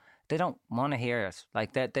become, they don't want to hear it.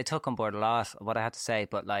 Like, they took on board a lot of what I had to say,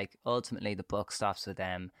 but like, ultimately the buck stops with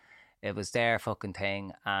them. It was their fucking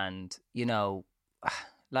thing. And, you know,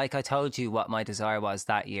 like I told you, what my desire was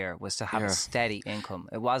that year was to have a steady income.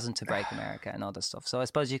 It wasn't to break America and all this stuff. So I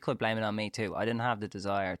suppose you could blame it on me too. I didn't have the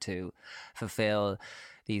desire to fulfill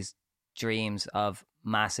these dreams of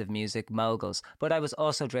massive music moguls, but I was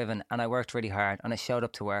also driven, and I worked really hard, and I showed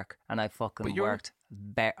up to work, and I fucking worked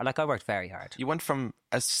I worked very hard. You went from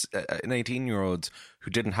an 18-year-old who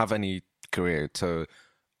didn't have any career to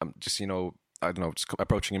just, you know, I don't know, just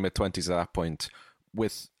approaching your mid-20s at that point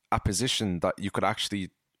with a position that you could actually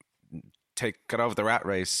get out of the rat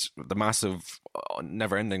race, the massive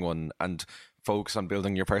never-ending one, and focus on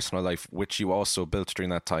building your personal life, which you also built during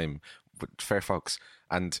that time with Fair Fox.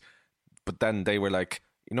 But then they were like,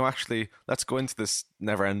 you know, actually, let's go into this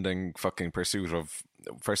never-ending fucking pursuit of,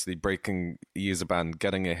 firstly, breaking you as a band,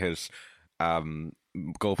 getting a hit,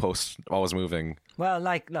 goalpost always moving. Well,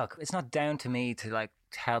 like, look, it's not down to me to like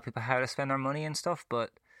tell people how to spend their money and stuff,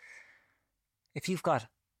 but if you've got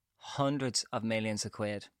hundreds of millions of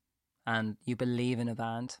quid and you believe in a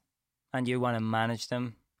band and you want to manage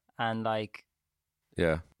them and like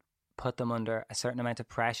put them under a certain amount of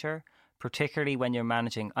pressure, particularly when you're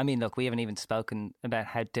managing, I mean, look, we haven't even spoken about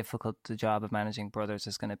how difficult the job of managing brothers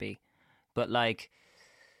is going to be. But like,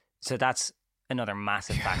 so that's another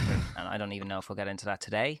massive factor. And I don't even know if we'll get into that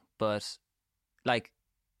today. But like,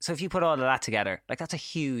 so if you put all of that together, like that's a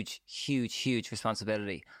huge, huge, huge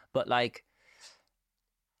responsibility. But like,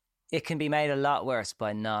 it can be made a lot worse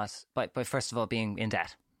by first of all being in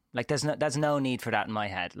debt. Like there's no need for that in my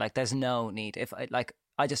head. Like there's no need.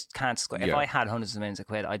 I just can't square. If I had hundreds of millions of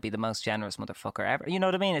quid, I'd be the most generous motherfucker ever. You know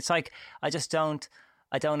what I mean? It's like, I don't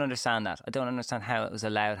understand that. I don't understand how it was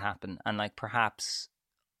allowed to happen. And like, perhaps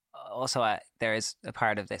also there is a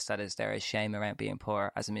part of this that is, there is shame around being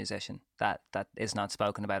poor as a musician that is not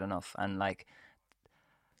spoken about enough. And like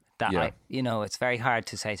that, it's very hard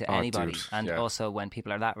to say to anybody. Dude. And also when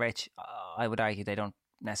people are that rich, I would argue they don't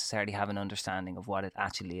necessarily have an understanding of what it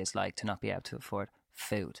actually is like to not be able to afford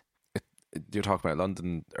food. You were talking about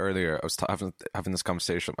London earlier. I was having this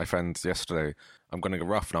conversation with my friend yesterday. I'm going to go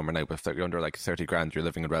rough number now, but if you're under like 30 grand, you're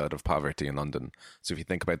living in relative poverty in London. So if you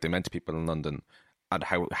think about the amount of people in London and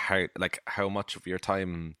how much of your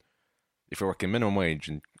time, if you're working minimum wage,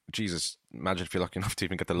 and Jesus, imagine if you're lucky enough to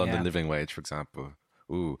even get the London living wage, for example.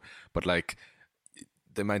 Ooh, but like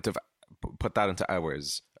the amount of, put that into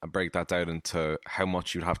hours and break that down into how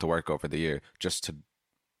much you'd have to work over the year just to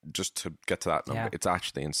get to that number. It's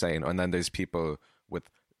actually insane. And then there's people with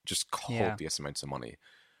just copious amounts of money.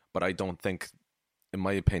 But I don't think, in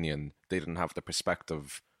my opinion, they didn't have the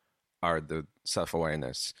perspective or the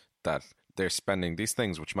self-awareness that they're spending these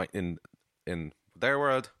things, which might in their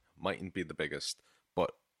world mightn't be the biggest,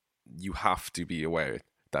 but you have to be aware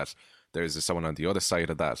that there's someone on the other side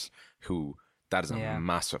of that who, that is a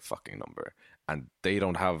massive fucking number, and they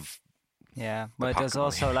don't have but there's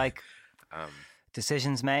also like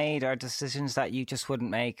decisions made are decisions that you just wouldn't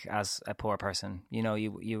make as a poor person. You know,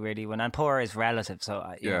 you really wouldn't. And poor is relative.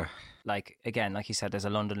 So, you know, like, again, like you said, there's a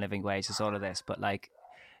London living wage, there's all of this. But, like,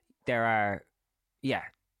 there are,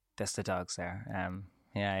 that's the dogs there.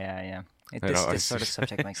 Yeah. This sort of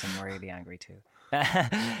subject makes them really angry too.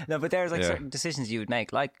 No, but there's like certain decisions you would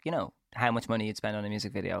make, like, you know, how much money you'd spend on a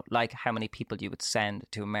music video, like how many people you would send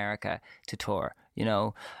to America to tour, you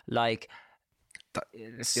know, like,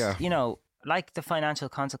 you know, like the financial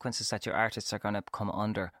consequences that your artists are going to come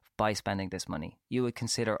under by spending this money. You would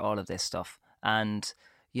consider all of this stuff. And,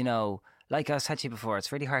 you know, like I said to you before,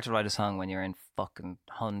 it's really hard to write a song when you're in fucking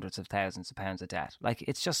hundreds of thousands of pounds of debt. Like,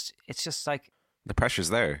 it's just like, the pressure's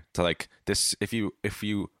there to, like, this. If you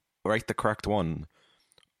write the correct one,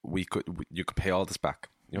 you could pay all this back.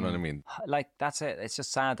 You know what I mean? Like, that's it. It's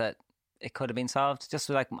just sad that it could have been solved. Just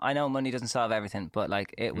like, I know money doesn't solve everything, but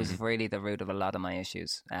like, it was really the root of a lot of my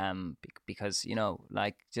issues. Because, you know,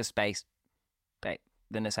 like, just basic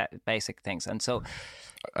things. And so,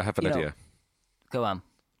 I have an idea. Go on.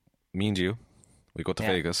 Me and you, we go to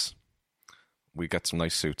Vegas. We get some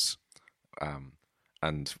nice suits,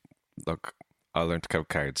 and look, I'll learn to count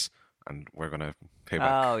cards, and we're gonna pay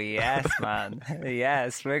back. Oh yes, man.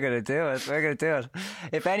 Yes, we're gonna do it.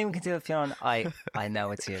 If anyone can do it, Fionn, I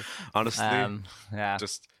know it's you. Honestly,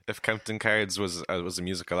 just if counting cards was a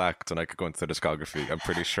musical act and I could go into the discography, I'm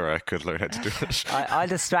pretty sure I could learn how to do it. I'll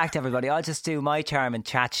distract everybody. I'll just do my charm and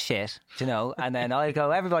chat shit, you know, and then I'll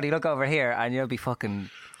go, everybody look over here, and you'll be fucking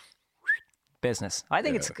business. I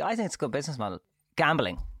think it's a good business model.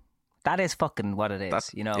 Gambling. That is fucking what it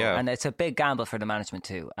is, you know, and it's a big gamble for the management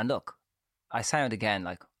too. And look, I sound again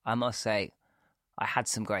like, I must say, I had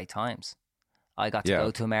some great times. I got to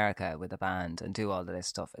go to America with a band and do all of this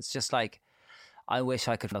stuff. It's just like, I wish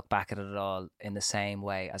I could look back at it all in the same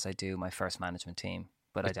way as I do my first management team,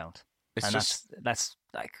 but I don't. And that's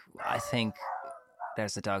like, I think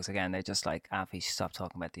there's the dogs again. They're just like, Avi, stop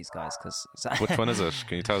talking about these guys. Cause which one is it?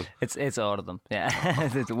 Can you tell? It's all of them. Yeah.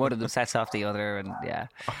 One of them sets off the other, and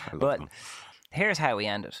but them. Here's how we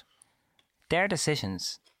ended. Their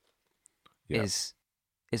decisions is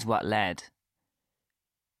what led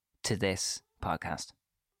to this podcast.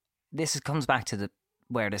 This comes back to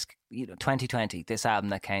where this, you know, 2020, this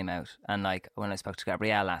album that came out, and like when I spoke to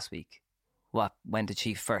Gabrielle last week, when did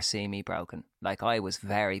she first see me broken? Like, I was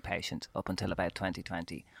very patient up until about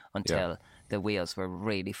 2020, until the wheels were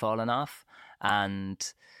really falling off. And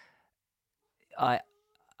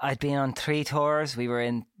I'd been on 3 tours. We were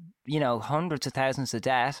in, you know, hundreds of thousands of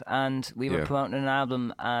debt, and we were promoting an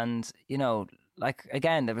album. And, you know, like,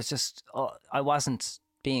 again, there was just, I wasn't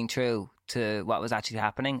being true to what was actually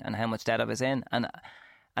happening and how much debt I was in.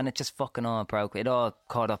 And it just fucking all broke. It all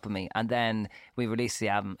caught up with me. And then we released the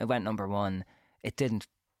album. It went number 1. It didn't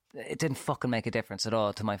fucking make a difference at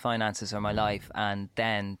all to my finances or my life. And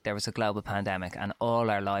then there was a global pandemic, and all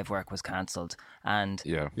our live work was cancelled. And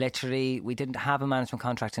literally, we didn't have a management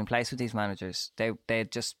contract in place with these managers. They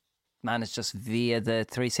just managed us via the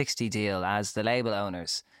 360 deal as the label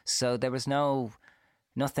owners. So there was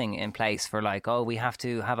nothing in place for like, oh, we have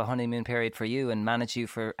to have a honeymoon period for you and manage you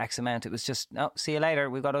for X amount. It was just, no, see you later.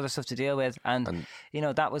 We've got other stuff to deal with. And you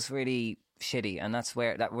know, that was really shitty. And that's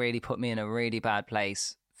where that really put me in a really bad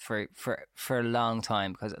place for a long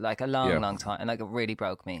time, because like a long time, and like it really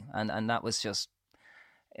broke me. And that was just,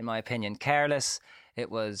 in my opinion, careless. It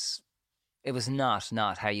was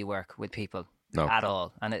not how you work with people at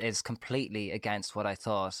all. And it is completely against what I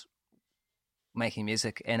thought making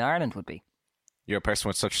music in Ireland would be. You're a person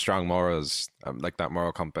with such strong morals, like that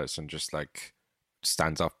moral compass, and just like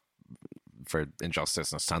stands up for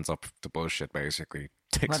injustice and stands up to bullshit, basically.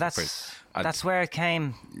 Well, that's where it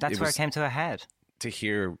came. That's where it came to a head. To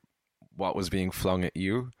hear what was being flung at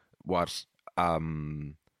you, what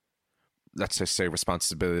let's just say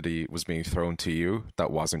responsibility was being thrown to you that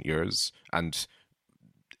wasn't yours, and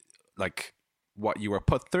like what you were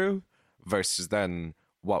put through versus then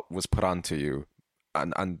what was put onto you,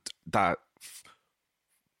 and that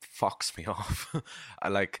fucks me off.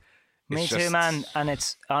 Me too, man. And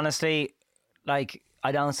it's honestly, like,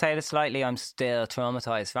 I don't say this lightly, I'm still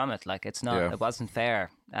traumatized from it. Like, it's not, it wasn't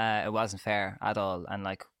fair. It wasn't fair at all. And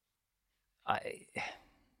like,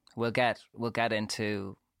 we'll get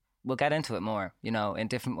into it more, you know, in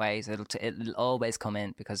different ways. It'll always come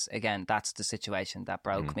in, because again, that's the situation that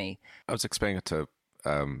broke me. I was explaining it to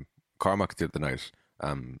Cormac the other night.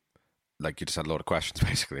 Like, you just had a lot of questions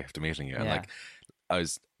basically after meeting you, and like, I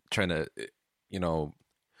was trying to, you know,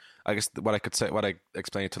 I guess what I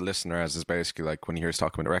explain to listeners is basically like, when you hear us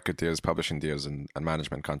talking about record deals, publishing deals, and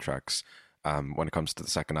management contracts, When it comes to the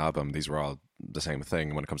second album, these were all the same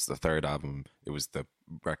thing. When it comes to the third album, it was the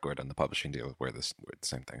record and the publishing deal were the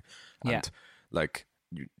same thing. Yeah. And like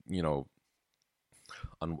you know,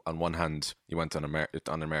 on one hand, you went on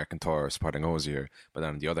an American tour supporting Osier, but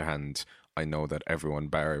then on the other hand, I know that everyone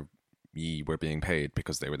bar ye were being paid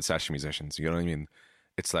because they were the session musicians. You know what I mean?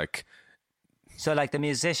 It's like, so like the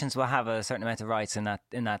musicians will have a certain amount of rights in that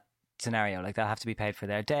scenario. Like they'll have to be paid for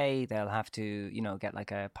their day. They'll have to, you know, get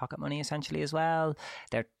like a pocket money essentially as well.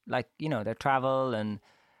 They're like, you know, their travel and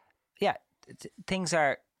yeah, things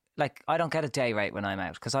are like, I don't get a day rate when I'm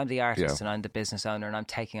out because I'm the artist and I'm the business owner and I'm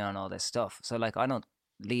taking on all this stuff. So like, I don't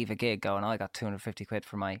leave a gig going, I got 250 quid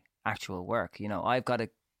for my actual work. You know, I've got to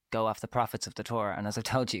go off the profits of the tour. And as I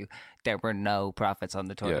told you, there were no profits on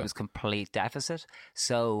the tour. It was complete deficit.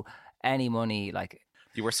 So any money, like,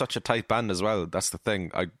 you were such a tight band as well. That's the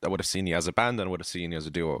thing. I would have seen you as a band and I would have seen you as a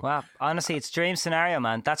duo. Well, honestly, it's dream scenario,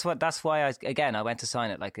 man. That's why I went to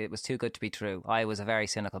sign it. Like, it was too good to be true. I was a very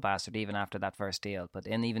cynical bastard even after that first deal, but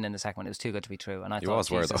even in the second one, it was too good to be true. And I thought,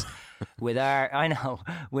 Jesus, with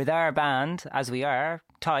our band as we are,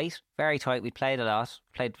 tight, very tight. We played a lot,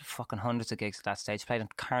 played fucking hundreds of gigs at that stage. Played in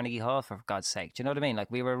Carnegie Hall for God's sake. Do you know what I mean?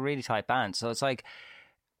 Like, we were a really tight band. So it's like.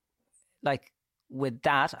 With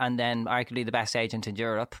that, and then arguably the best agent in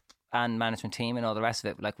Europe and management team and all the rest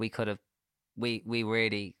of it, like we could have, we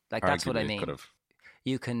really, like, that's what I mean.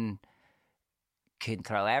 You can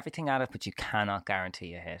throw everything at it, but you cannot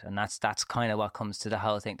guarantee a hit, and that's kind of what comes to the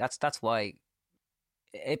whole thing. That's why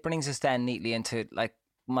it brings us then neatly into like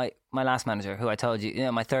my last manager, who I told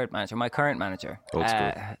you, my third manager, my current manager,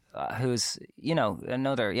 who's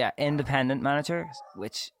another independent manager,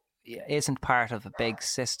 which isn't part of a big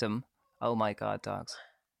system. Oh my God, dogs.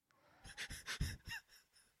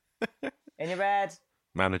 In your bed.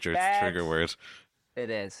 Manager's trigger word.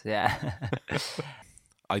 It is, yeah.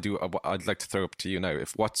 I'd like to throw up to you now.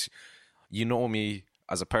 If you know me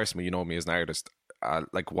as a person, but you know me as an artist,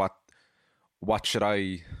 like what should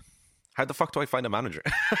how the fuck do I find a manager?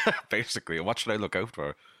 Basically, what should I look out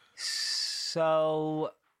for?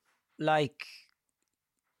 So, like,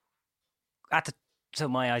 so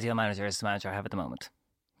my ideal manager is the manager I have at the moment,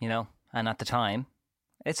 you know? And at the time,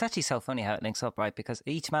 it's actually so funny how it links up, right? Because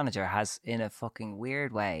each manager has, in a fucking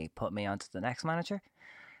weird way, put me onto the next manager.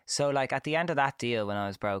 So, like, at the end of that deal when I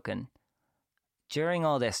was broken, during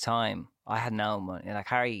all this time, I had no money. Like,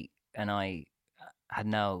 Harry and I had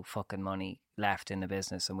no fucking money left in the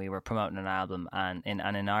business, and we were promoting an album. And in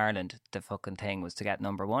Ireland, the fucking thing was to get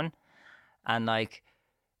number one. And, like,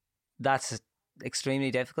 that's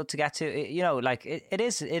extremely difficult to get to. You know, like, it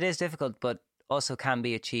is difficult, but also can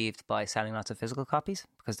be achieved by selling lots of physical copies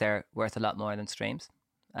because they're worth a lot more than streams,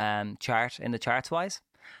 in the charts wise.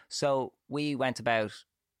 So we went about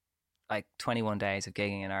like 21 days of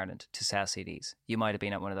gigging in Ireland to sell CDs. You might have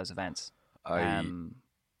been at one of those events. No?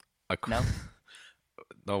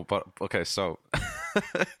 No, but okay, so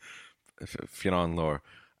if you're on Lore,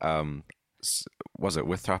 was it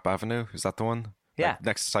Withrop Avenue? Is that the one? Yeah. Like,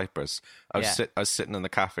 next to Cyprus. I was sitting in the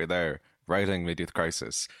cafe there writing Mediath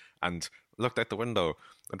Crisis and looked out the window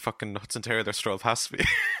and fucking Hudson Taylor strolled past me.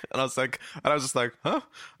 And I was just like, huh?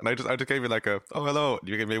 And I just gave you like a, oh, hello. And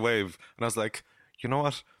you gave me a wave. And I was like, you know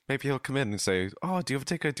what? Maybe he'll come in and say, oh, do you have a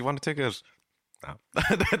ticket? Do you want a ticket? No.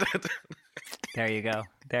 There you go.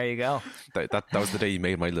 That was the day you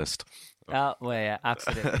made my list. Oh, well, yeah,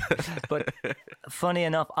 absolutely. But funny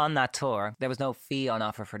enough, on that tour, there was no fee on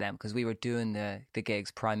offer for them because we were doing the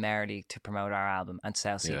gigs primarily to promote our album and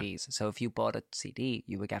sell CDs. Yeah. So if you bought a CD,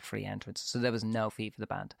 you would get free entrance. So there was no fee for the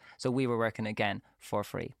band. So we were working again for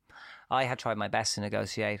free. I had tried my best to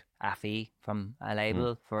negotiate a fee from a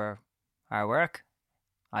label for our work.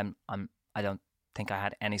 I don't think I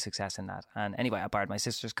had any success in that. And anyway, I borrowed my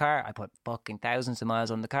sister's car. I put fucking thousands of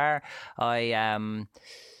miles on the car. I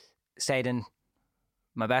stayed in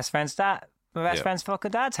my best friend's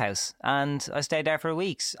fucking dad's house, and I stayed there for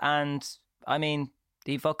weeks. And I mean,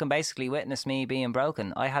 he fucking basically witnessed me being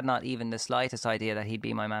broken. I had not even the slightest idea that he'd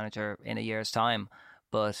be my manager in a year's time,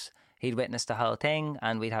 but he'd witnessed the whole thing,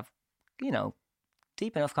 and we'd have,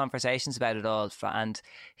 deep enough conversations about it all. And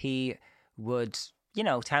he would,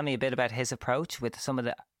 tell me a bit about his approach with some of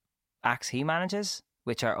the acts he manages,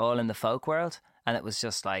 which are all in the folk world. And it was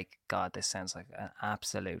just like, God, this sounds like an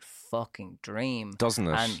absolute fucking dream. Doesn't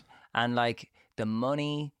it? And like the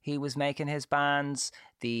money he was making his bands,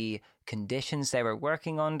 the conditions they were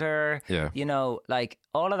working under, like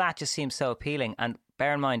all of that just seems so appealing. And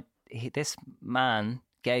bear in mind, this man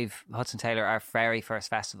gave Hudson Taylor our very first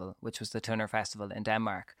festival, which was the Tunner Festival in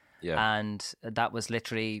Denmark. Yeah. And that was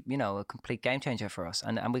literally, you know, a complete game changer for us.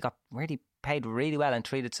 And we got really paid really well and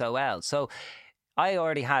treated so well. So I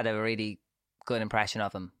already had a really good impression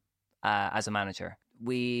of him as a manager.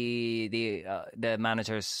 The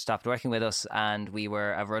managers stopped working with us, and we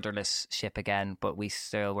were a rudderless ship again, but we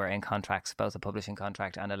still were in contracts, both a publishing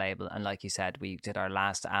contract and a label. And like you said, we did our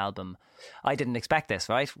last album. I didn't expect this,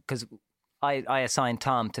 right? Because I assigned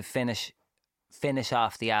Tom to finish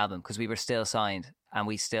off the album because we were still signed and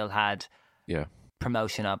we still had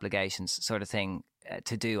promotion obligations sort of thing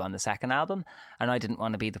to do on the second album, and I didn't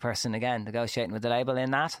want to be the person again negotiating with the label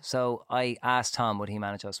in that. So I asked Tom would he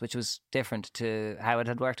manage us, which was different to how it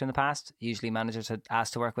had worked in the past. Usually managers had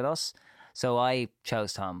asked to work with us, so I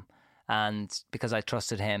chose Tom, and because I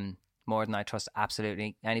trusted him more than I trust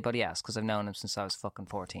absolutely anybody else, because I've known him since I was fucking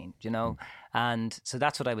 14, you know. And so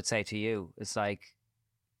that's what I would say to you. It's like,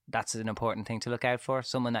 that's an important thing to look out for.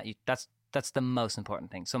 Someone that you that's the most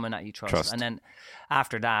important thing. Someone that you trust. And then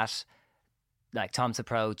after that, like, Tom's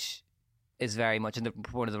approach is very much, and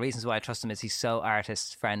one of the reasons why I trust him is he's so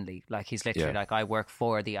artist friendly. Like, he's literally like, I work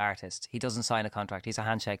for the artist. He doesn't sign a contract. He's a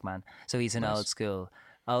handshake man. So he's an old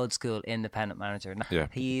school independent manager.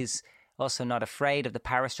 He's also not afraid of the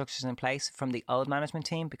power structures in place from the old management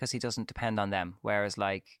team, because he doesn't depend on them. Whereas,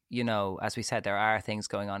 like, you know, as we said, there are things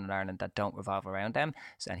going on in Ireland that don't revolve around them,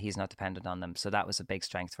 and he's not dependent on them. So that was a big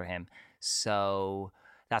strength for him. So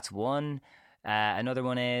that's one. Another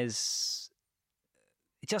one is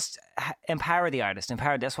just empower the artist.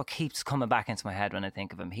 That's what keeps coming back into my head when I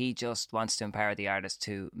think of him. He just wants to empower the artist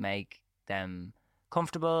to make them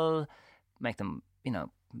comfortable, make them, you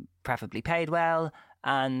know, preferably paid well,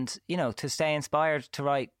 and, you know, to stay inspired to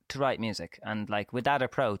write music. And, like, with that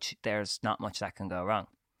approach, there's not much that can go wrong.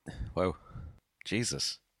 Wow.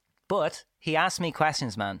 Jesus. But he asks me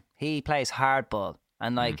questions, man. He plays hardball,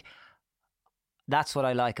 and, like, that's what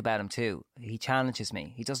I like about him too. He challenges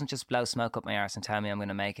me. He doesn't just blow smoke up my arse and tell me I'm going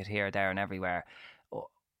to make it here, there and everywhere.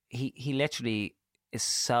 He literally is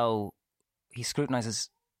so... He scrutinises...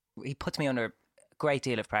 He puts me under a great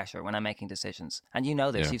deal of pressure when I'm making decisions. And you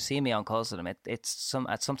know this. You've seen me on calls with him. It's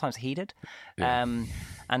sometimes heated. And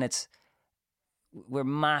it's... We're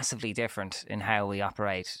massively different in how we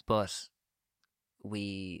operate, but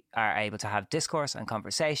we are able to have discourse and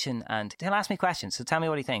conversation, and he'll ask me questions. So tell me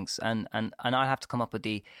what he thinks, and I'll have to come up with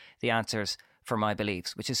the answers for my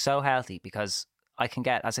beliefs, which is so healthy, because I can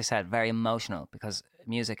get, as I said, very emotional, because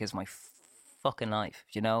music is my fucking life,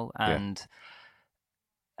 you know, and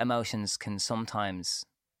emotions can sometimes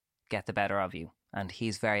get the better of you, and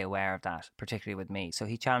he's very aware of that, particularly with me. So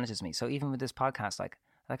he challenges me. So even with this podcast, like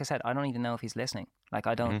I said, I don't even know if he's listening. Like,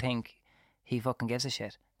 I don't think he fucking gives a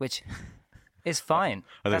shit, which is fine.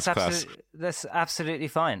 That's absolutely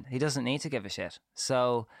fine. He doesn't need to give a shit.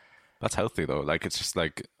 So that's healthy, though. Like, it's just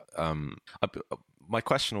like, my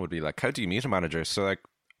question would be, like, how do you meet a manager? So, like,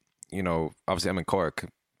 you know, obviously I'm in Cork.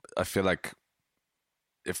 I feel like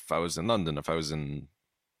if I was in London, if I was in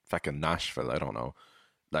fucking Nashville, I don't know,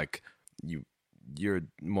 like, you're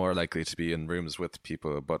more likely to be in rooms with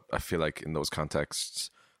people. But I feel like in those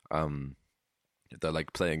contexts, the,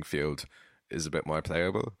 like, playing field is a bit more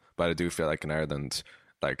playable. But I do feel like in Ireland,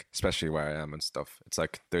 like, especially where I am and stuff, it's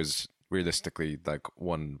like there's realistically like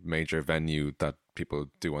one major venue that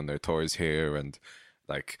people do on their tours here, and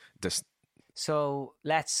like this. So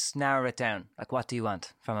let's narrow it down. Like, what do you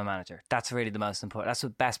want from a manager? That's really the most important. That's the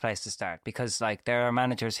best place to start, because, like, there are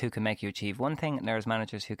managers who can make you achieve one thing, and there's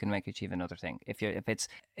managers who can make you achieve another thing. If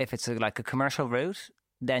it's like a commercial route,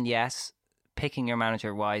 then yes, picking your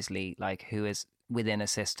manager wisely, like, who is within a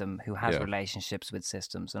system, who has relationships with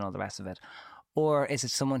systems and all the rest of it. Or is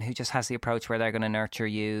it someone who just has the approach where they're going to nurture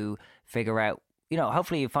you, figure out, you know,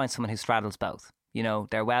 hopefully you find someone who straddles both. You know,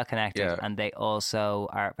 they're well connected and they also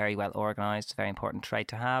are very well organized, very important trait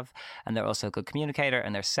to have. And they're also a good communicator,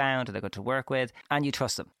 and they're sound, and they're good to work with, and you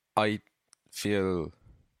trust them. I feel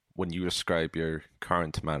when you describe your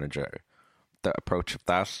current manager, the approach of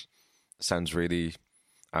that sounds really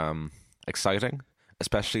exciting,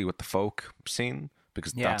 especially with the folk scene,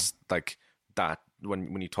 because that's like that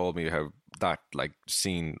when you told me how that, like,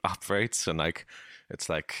 scene operates, and like it's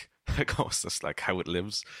like almost just like how it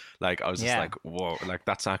lives, like I was just like, whoa, like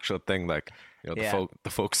that's an actual thing, like, you know, the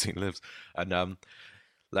folk scene lives. And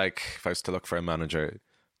like if I was to look for a manager,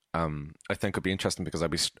 I think it'd be interesting, because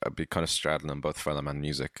I'd be kind of straddling on both film and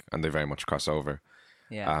music, and they very much cross over.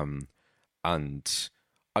 And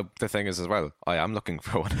the thing is as well, I am looking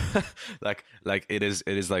for one. like it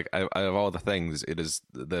is like, out of all the things, it is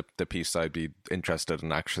the piece I'd be interested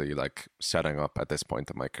in actually, like, setting up at this point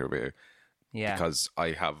in my career. Because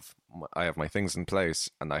I have my things in place,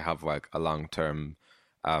 and I have, like, a long-term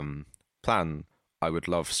plan, I would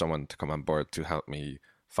love someone to come on board to help me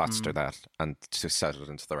foster that and to set it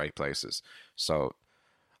into the right places. So,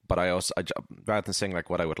 but rather than saying like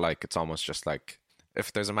what I would like, it's almost just like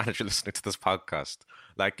if there's a manager listening to this podcast,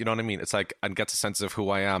 like, you know what I mean? It's like, and gets a sense of who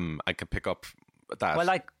I am, I can pick up that. Well,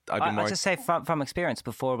 like, I just say from experience,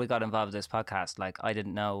 before we got involved with this podcast, like, I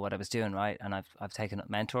didn't know what I was doing, right? And I've taken up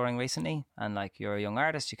mentoring recently, and like, you're a young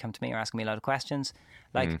artist, you come to me, you're asking me a lot of questions.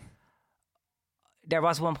 Like, there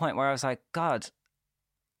was one point where I was like, God,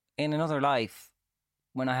 in another life,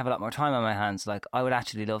 when I have a lot more time on my hands, like, I would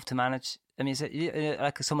actually love to manage. I mean,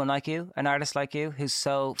 like someone like you, an artist like you, who's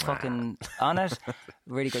so fucking on it,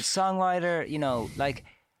 really good songwriter, you know, like,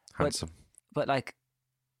 handsome. But like,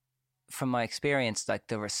 from my experience, like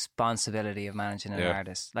the responsibility of managing an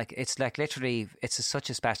artist, like it's like literally, it's such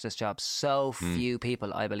a specialist job. So few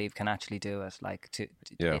people, I believe, can actually do it. Like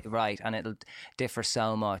right, and it'll differ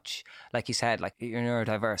so much. Like you said, like you're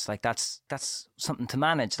neurodiverse, like that's something to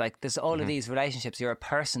manage. Like there's all of these relationships. You're a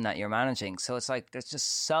person that you're managing, so it's like there's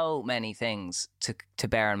just so many things to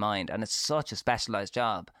bear in mind, and it's such a specialized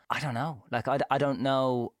job. I don't know, like I don't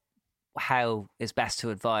know how is best to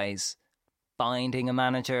advise finding a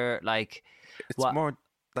manager. Like, it's more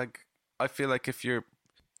like, I feel like if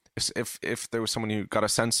there was someone who got a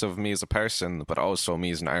sense of me as a person but also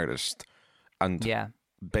me as an artist, and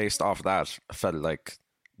based off that felt like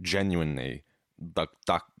genuinely that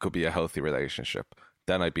could be a healthy relationship,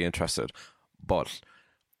 then I'd be interested. But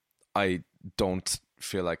I don't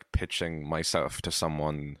feel like pitching myself to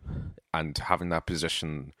someone and having that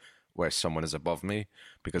position where someone is above me,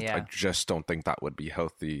 because I just don't think that would be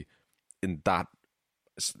healthy in that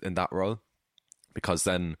role, because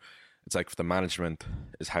then it's like the management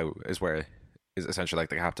is essentially like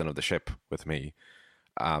the captain of the ship with me,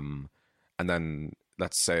 and then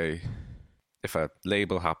let's say if a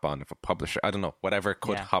label hop on, if a publisher, I don't know, whatever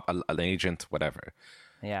could hop, an agent, whatever,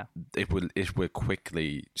 it will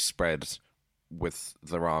quickly spread with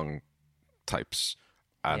the wrong types,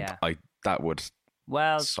 and that would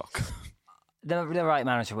suck. The right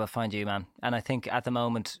manager will find you, man, and I think at the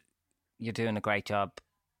moment you're doing a great job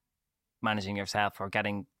managing yourself, or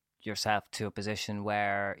getting yourself to a position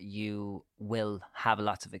where you will have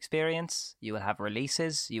lots of experience, you will have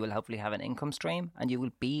releases, you will hopefully have an income stream, and you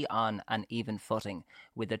will be on an even footing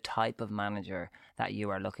with the type of manager that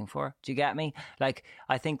you are looking for. Do you get me? Like,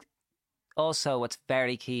 I think also what's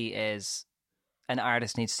very key is an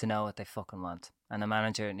artist needs to know what they fucking want, and a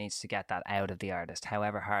manager needs to get that out of the artist,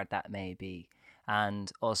 however hard that may be.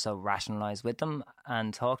 And also rationalize with them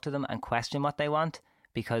and talk to them and question what they want,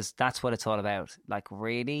 because that's what it's all about. Like,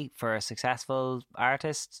 really, for a successful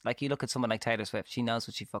artist, like you look at someone like Taylor Swift, she knows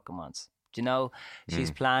what she fucking wants. Do you know?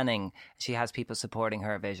 She's planning, she has people supporting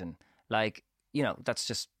her vision. Like, you know, that's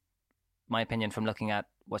just my opinion from looking at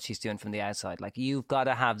what she's doing from the outside. Like, you've got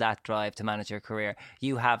to have that drive to manage your career.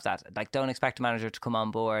 You have that. Like, don't expect a manager to come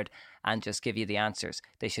on board and just give you the answers.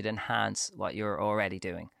 They should enhance what you're already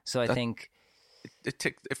doing. So I think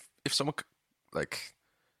if someone, like,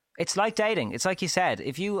 it's like dating. It's like you said,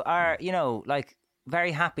 if you are, you know, like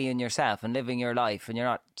very happy in yourself and living your life and you're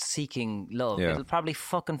not seeking love, it'll probably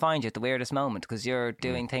fucking find you at the weirdest moment, because you're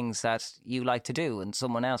doing things that you like to do, and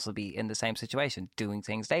someone else will be in the same situation doing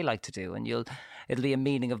things they like to do, and it'll be a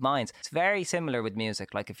meeting of minds. It's very similar with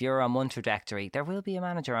music. Like, if you're on one trajectory, there will be a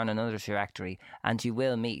manager on another trajectory, and you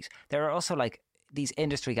will meet. There are also like these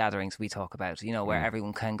industry gatherings we talk about, you know, where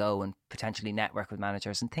everyone can go and potentially network with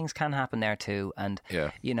managers, and things can happen there too. And,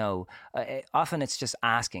 you know, often it's just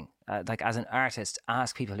asking, like as an artist,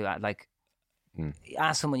 ask people who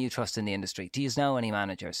ask someone you trust in the industry. Do you know any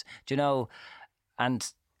managers? Do you know, and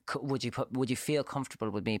would you feel comfortable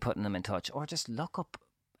with me putting them in touch? Or just look up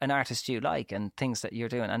an artist you like and things that you're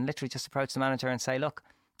doing, and literally just approach the manager and say, look,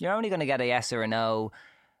 you're only going to get a yes or a no,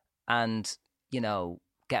 and, you know,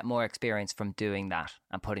 get more experience from doing that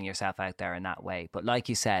and putting yourself out there in that way. But like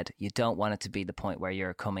you said, you don't want it to be the point where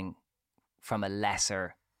you're coming from a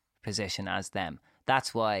lesser position as them.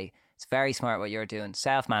 That's why it's very smart what you're doing,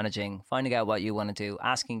 self-managing, finding out what you want to do,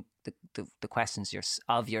 asking the questions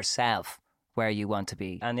of yourself where you want to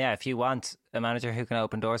be. And yeah, if you want a manager who can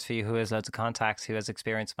open doors for you, who has loads of contacts, who has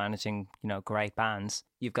experience managing, you know, great bands,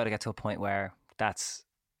 you've got to get to a point where that's,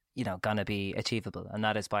 you know, gonna be achievable, and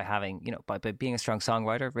that is by having, you know, by being a strong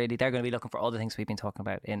songwriter. Really, they're going to be looking for all the things we've been talking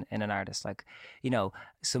about in an artist, like, you know,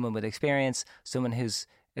 someone with experience, someone who's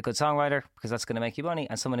a good songwriter, because that's going to make you money,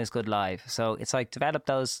 and someone who's good live. So it's like, develop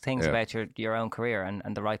those things about your own career,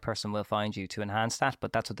 and the right person will find you to enhance that.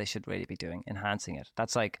 But that's what they should really be doing, enhancing it.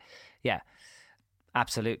 That's like,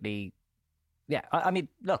 absolutely. I mean,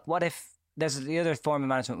 look, what if there's the other form of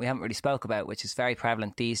management we haven't really spoke about, which is very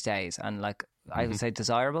prevalent these days, and like I would say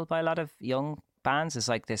desirable by a lot of young bands, is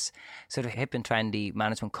like this sort of hip and trendy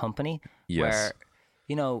management company where,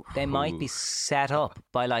 you know, they might be set up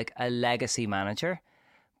by like a legacy manager,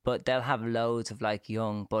 but they'll have loads of like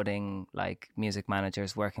young budding like music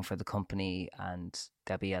managers working for the company, and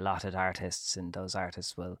there'll be allotted artists, and those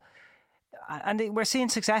artists will, and we're seeing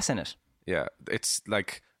success in it. Yeah, it's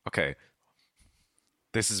like, okay,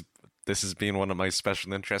 this has been one of my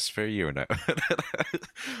special interests for a year now.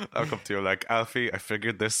 I'll come to you like, Alfie, I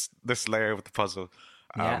figured this layer with the puzzle.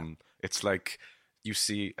 It's like you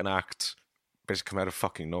see an act basically come out of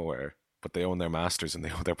fucking nowhere, but they own their masters and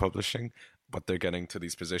they own their publishing, but they're getting to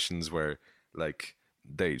these positions where like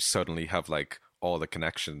they suddenly have like all the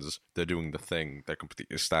connections, they're doing the thing, they're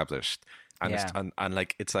completely established. And, and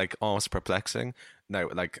like it's like almost perplexing. Now,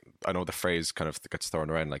 like I know the phrase kind of gets thrown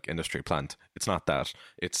around like industry plant. It's not that.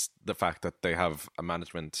 It's the fact that they have a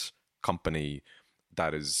management company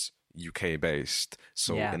that is UK based.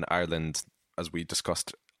 So in Ireland, as we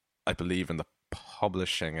discussed, I believe in the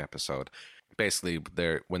publishing episode, basically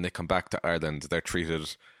when they come back to Ireland, they're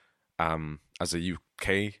treated as a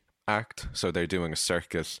UK act. So they're doing a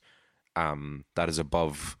circuit that is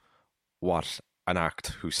above what an act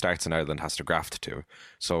who starts in Ireland has to graft to.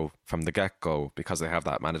 So from the get-go, because they have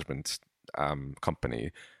that management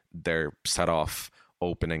company, they're set off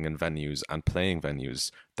opening in venues and playing venues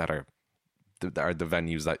that are the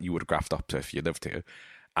venues that you would graft up to if you lived here.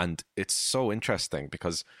 And it's so interesting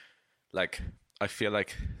because like I feel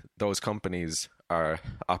like those companies are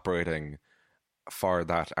operating for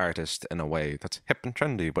that artist in a way that's hip and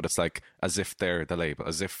trendy, but it's like as if they're the label,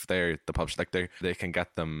 as if they're the publisher, like they can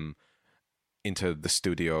get them into the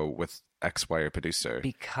studio with X, Y, producer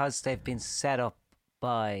because they've been set up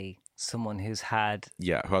by someone who's had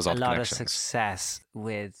who has all a lot of connections. success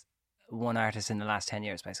with one artist in the last 10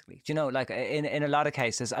 years, basically. Do you know, like in a lot of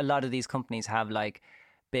cases, a lot of these companies have like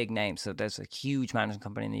big names. So there's a huge management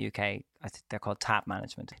company in the UK. I think they're called Tap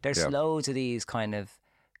Management. There's loads of these kind of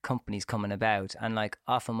companies coming about, and like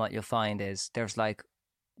often what you'll find is there's like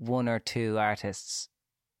one or two artists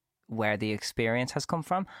where the experience has come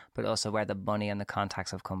from, but also where the money and the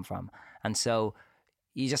contacts have come from. And so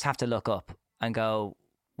you just have to look up and go,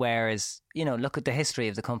 where is, you know, look at the history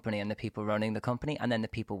of the company and the people running the company and then the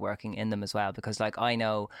people working in them as well. Because like I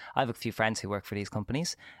have a few friends who work for these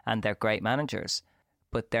companies and they're great managers,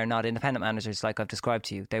 but they're not independent managers like I've described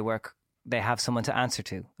to you. They have someone to answer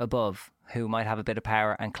to above who might have a bit of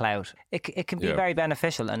power and clout. It can be very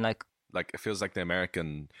beneficial, and like it feels like the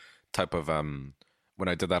American type of when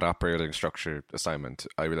I did that operating structure assignment,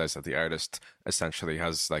 I realized that the artist essentially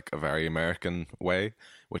has like a very American way,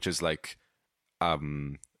 which is like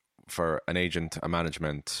for an agent, a manager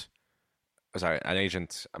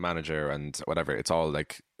and whatever, it's all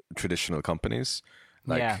like traditional companies.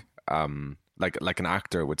 Like like an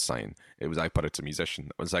actor would sign. It was, I put it to musician.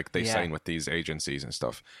 It was like they sign with these agencies and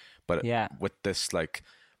stuff. But with this, like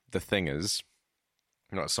the thing is,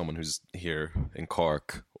 you know, someone who's here in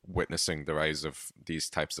Cork witnessing the rise of these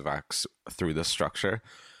types of acts through this structure.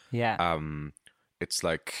 It's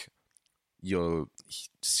like you'll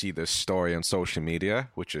see this story on social media,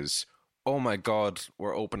 which is, oh my God,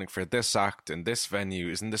 we're opening for this act in this venue.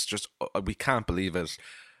 Isn't this just, we can't believe it.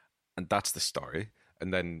 And that's the story.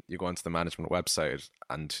 And then you go onto the management website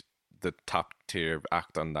and the top tier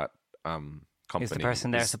act on that company is the person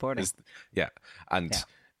they're supporting.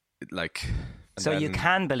 Like, so you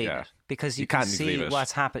can believe it because you can see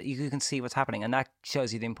what's happening. You can see what's happening, and that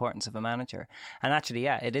shows you the importance of a manager. And actually,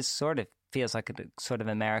 it is sort of feels like a sort of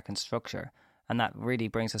American structure, and that really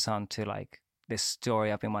brings us on to like this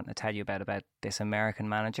story I've been wanting to tell you about this American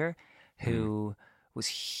manager who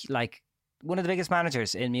was like one of the biggest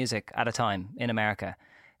managers in music at a time in America.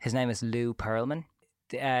 His name is Lou Pearlman.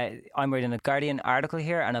 I'm reading a Guardian article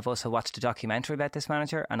here, and I've also watched a documentary about this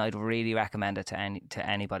manager, and I'd really recommend it to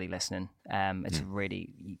anybody listening. It's a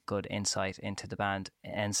really good insight into the band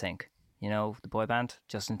NSYNC. You know, the boy band,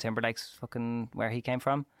 Justin Timberlake's fucking where he came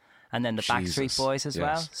from, and then the Backstreet Boys as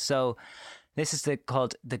well. So this is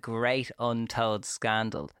called The Great Untold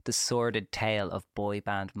Scandal, the sordid tale of boy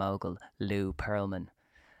band mogul Lou Pearlman.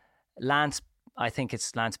 I think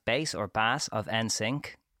it's Lance Bass or Bass of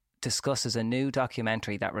NSYNC, discusses a new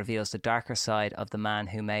documentary that reveals the darker side of the man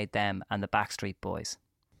who made them and the Backstreet Boys.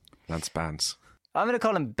 Lance Bass. I'm going to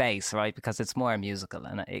call him Bass, right? Because it's more musical.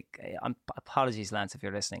 And apologies, Lance, if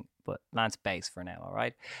you're listening, but Lance Bass for now, all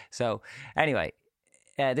right? So anyway,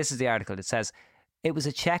 this is the article. It says, it was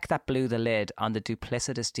a check that blew the lid on the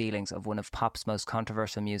duplicitous dealings of one of pop's most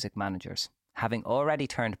controversial music managers. having already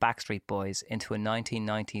turned Backstreet Boys into a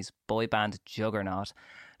 1990s boy band juggernaut,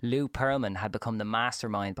 Lou Pearlman had become the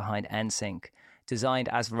mastermind behind NSYNC, designed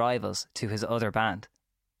as rivals to his other band.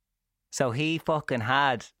 So he fucking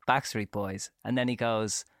had Backstreet Boys, and then he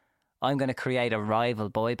goes, I'm going to create a rival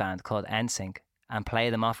boy band called NSYNC and play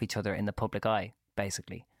them off each other in the public eye,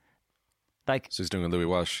 basically. Like, so he's doing a Louis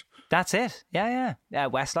Walsh. That's it. Yeah.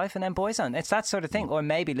 Westlife and then Boyzone. It's that sort of thing. Or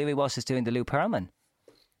maybe Louis Walsh is doing the Lou Pearlman.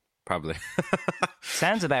 Probably.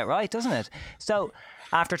 Sounds about right, doesn't it? So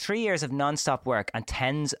after 3 years of non-stop work and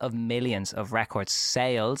tens of millions of record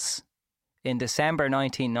sales, in December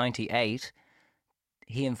 1998,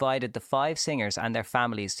 he invited the 5 singers and their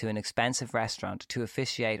families to an expensive restaurant to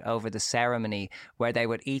officiate over the ceremony where they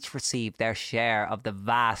would each receive their share of the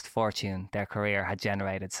vast fortune their career had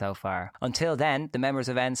generated so far. Until then, the members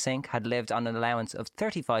of NSYNC had lived on an allowance of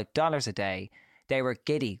 $35 a day. They were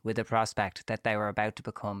giddy with the prospect that they were about to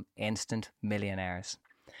become instant millionaires.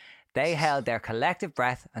 They held their collective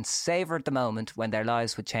breath and savoured the moment when their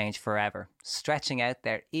lives would change forever, stretching out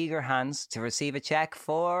their eager hands to receive a cheque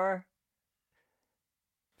for...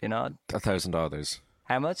 You know, $1,000.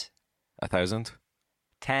 How much? 1,000.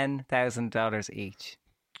 $10,000 each.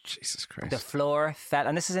 Jesus Christ. The floor fell,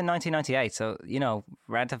 and this is in 1998, so, you know,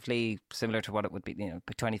 relatively similar to what it would be, you know,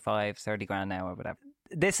 25, 30 grand now or whatever.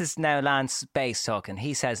 This is now Lance Bass talking.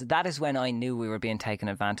 He says, that is when I knew we were being taken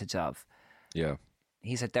advantage of. Yeah.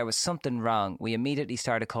 He said there was something wrong. We immediately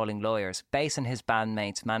started calling lawyers. Bass and his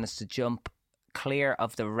bandmates managed to jump clear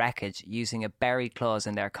of the wreckage using a buried clause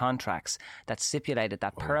in their contracts that stipulated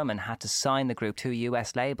that Pearlman had to sign the group to a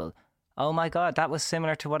US label. Oh my God, that was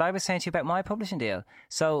similar to what I was saying to you about my publishing deal.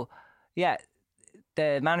 So, yeah,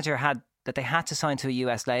 the manager they had to sign to a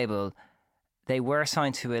US label. They were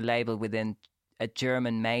signed to a label within a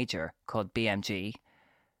German major called BMG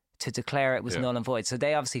to declare it was null and void. So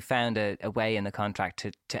they obviously found a way in the contract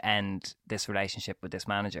to end this relationship with this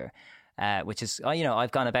manager, which is, you know,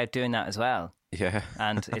 I've gone about doing that as well. Yeah.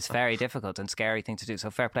 And it's a very difficult and scary thing to do. So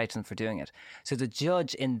fair play to them for doing it. So the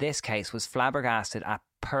judge in this case was flabbergasted at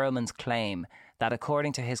Pearlman's claim that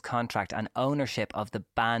according to his contract and ownership of the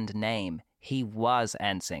band name, he was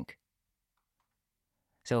NSYNC.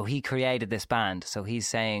 So he created this band. So he's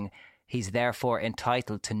saying he's therefore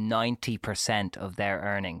entitled to 90% of their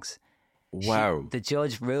earnings. Wow. The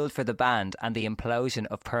judge ruled for the band and the implosion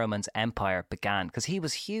of Pearlman's empire began because he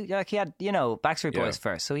was huge. Like he had, you know, Backstreet Boys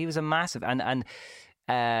first. So he was a massive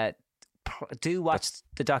do watch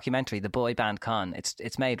the documentary, The Boy Band Con.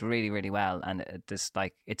 It's made really, really well. And it's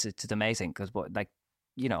amazing because like,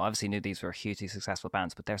 you know, obviously knew these were hugely successful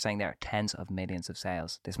bands, but they're saying there are tens of millions of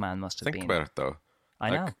sales. This man must have been. Think about it though.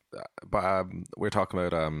 I know. But we're talking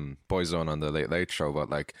about Boyzone on the Late Late Show, but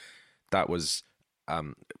like that was...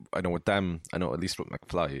 I know with them, I know at least with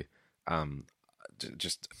McFly,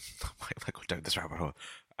 just why am I going down this rabbit hole?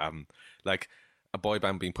 Like a boy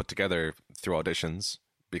band being put together through auditions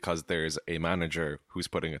because there's a manager who's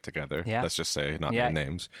putting it together. Yeah. Let's just say, not name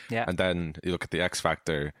names. Yeah. And then you look at the X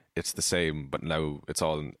Factor, it's the same, but now it's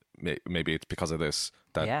all, maybe it's because of this,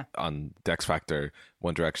 that on the X Factor,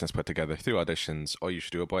 One Direction is put together through auditions, or you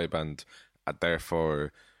should do a boy band, and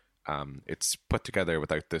therefore it's put together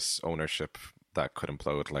without this ownership that could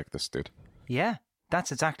implode like this did. Yeah, that's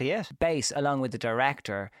exactly it. Bass, along with the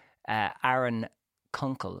director, Aaron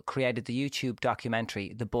Kunkel, created the YouTube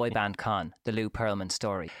documentary The Boy Band Con, the Lou Pearlman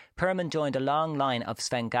story. Pearlman joined a long line of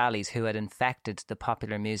Svengalis who had infected the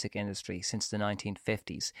popular music industry since the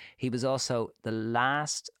 1950s. He was also the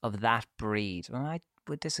last of that breed. Well, I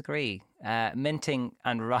would disagree. Minting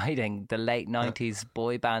and riding the late 90s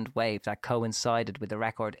boy band wave that coincided with the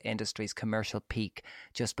record industry's commercial peak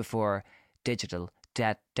just before digital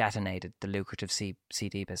detonated the lucrative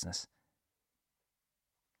CD business.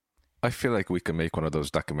 I feel like we can make one of those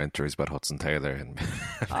documentaries about Hudson Taylor and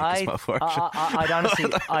I'd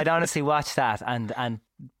honestly watch that and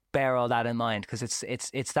bear all that in mind because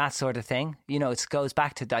it's that sort of thing. You know, it goes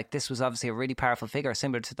back to like this was obviously a really powerful figure,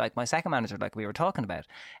 similar to like my second manager, like we were talking about.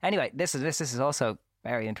 Anyway, this is also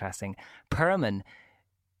very interesting. Pearlman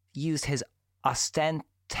used his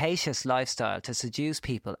ostentatious lifestyle to seduce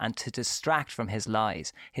people and to distract from his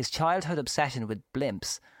lies. His childhood obsession with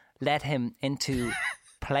blimps led him into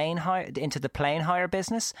the plane hire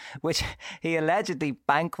business, which he allegedly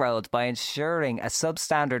bankrolled by insuring a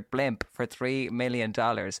substandard blimp for $3 million,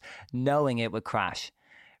 knowing it would crash.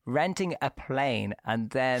 Renting a plane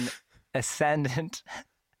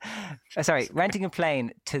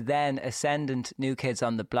to then ascendant New Kids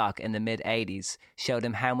on the Block in the mid-'80s showed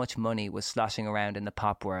him how much money was sloshing around in the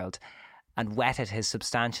pop world and whetted his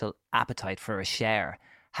substantial appetite for a share.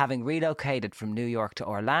 Having relocated from New York to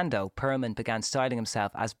Orlando, Perlman began styling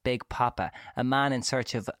himself as Big Papa, a man in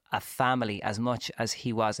search of a family as much as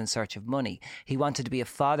he was in search of money. He wanted to be a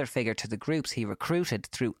father figure to the groups he recruited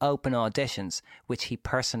through open auditions, which he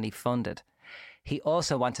personally funded. He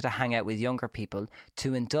also wanted to hang out with younger people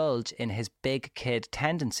to indulge in his big kid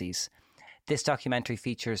tendencies. This documentary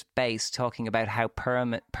features Bass talking about how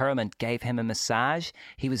Perlman gave him a massage.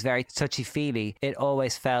 He was very touchy-feely. It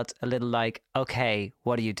always felt a little like, okay,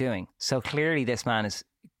 what are you doing? So clearly this man is...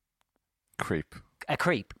 A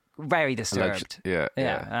creep. Very disturbed.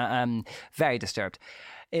 Very disturbed.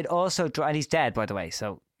 It also... And he's dead, by the way,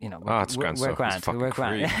 so... You know, we're grand. We're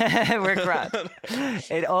grand.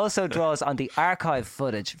 It also draws on the archive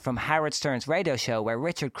footage from Howard Stern's radio show where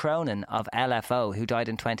Richard Cronin of LFO, who died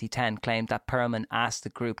in 2010, claimed that Perlman asked the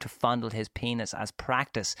group to fondle his penis as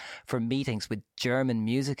practice for meetings with German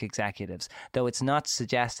music executives, though it's not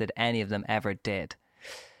suggested any of them ever did.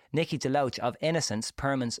 Nikki DeLoach of Innocence,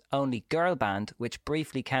 Perlman's only girl band, which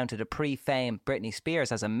briefly counted a pre-fame Britney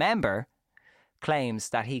Spears as a member, claims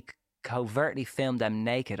that he covertly filmed them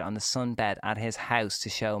naked on the sunbed at his house to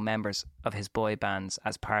show members of his boy bands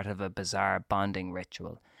as part of a bizarre bonding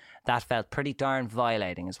ritual. That felt pretty darn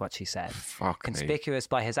violating, is what she said. Conspicuous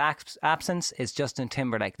by his absence is Justin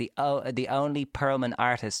Timberlake, the only Perlman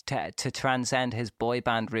artist to transcend his boy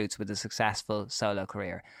band roots with a successful solo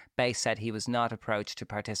career. Bass said he was not approached to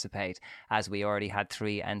participate, as we already had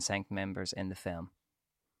 3 NSYNC members in the film.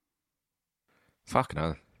 Fucking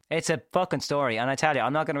hell. It's a fucking story, and I tell you,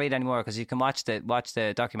 I'm not going to read any more because you can watch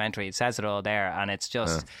the documentary. It says it all there, and it's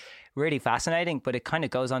just really fascinating. But it kind of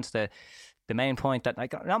goes on to the main point that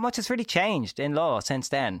like not much has really changed in law since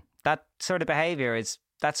then. That sort of behaviour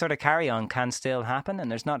that sort of carry on can still happen,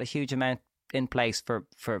 and there's not a huge amount in place for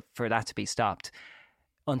that to be stopped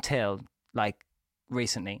until like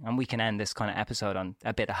recently. And we can end this kind of episode on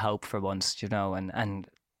a bit of hope for once, you know, and.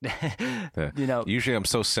 You know, usually I'm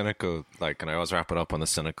so cynical, like, and I always wrap it up on a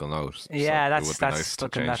cynical note. Yeah, so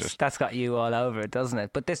that's got you all over it, doesn't it?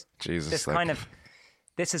 But this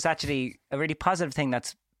is actually a really positive thing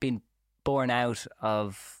that's been born out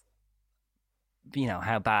of, you know,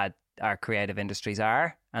 how bad our creative industries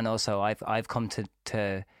are, and also I've come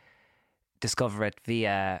to discover it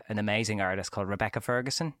via an amazing artist called Rebecca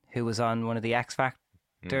Ferguson, who was on one of the X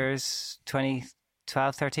Factors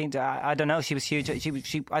 2012, 13. I don't know. She was huge. I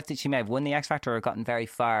think she may have won the X Factor or gotten very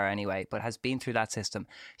far anyway, but has been through that system.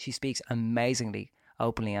 She speaks amazingly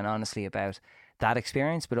openly and honestly about that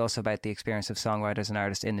experience, but also about the experience of songwriters and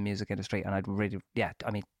artists in the music industry. And I'd really,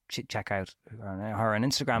 check out her on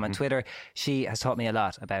Instagram and Twitter. She has taught me a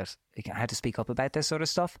lot about how to speak up about this sort of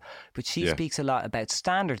stuff, but she speaks a lot about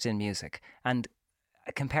standards in music and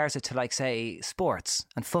compares it to, like, say, sports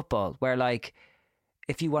and football, where, like,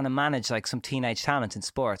 if you want to manage like some teenage talent in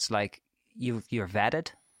sports, like you're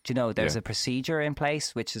vetted. Do you know there's a procedure in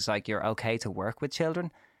place which is like you're okay to work with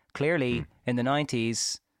children? Clearly, in the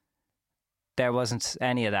 90s, there wasn't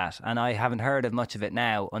any of that, and I haven't heard of much of it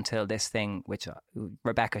now until this thing, which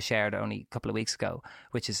Rebecca shared only a couple of weeks ago,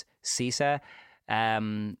 which is CISA,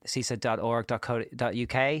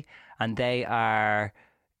 CISA.org.co.uk, and they are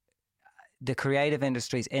the Creative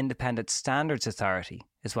Industries Independent Standards Authority,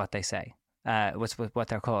 is what they say. What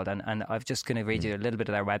they're called, and I'm just going to read you a little bit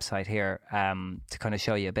of their website here to kind of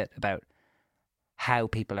show you a bit about how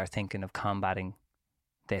people are thinking of combating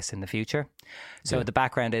this in the future. So the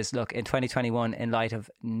background is, look, in 2021, in light of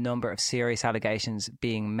number of serious allegations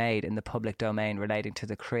being made in the public domain relating to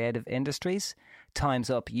the creative industries, Time's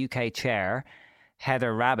Up UK chair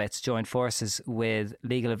Heather Rabbits joined forces with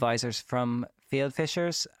legal advisors from Field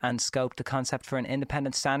Fishers and scoped the concept for an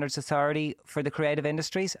independent standards authority for the creative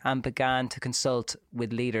industries and began to consult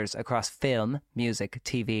with leaders across film, music,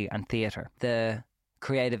 TV and theatre. The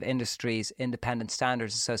Creative Industries Independent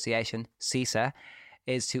Standards Association, CISA,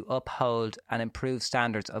 is to uphold and improve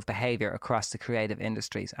standards of behaviour across the creative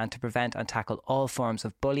industries and to prevent and tackle all forms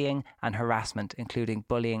of bullying and harassment, including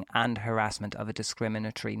bullying and harassment of a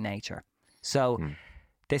discriminatory nature. So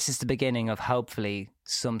this is the beginning of hopefully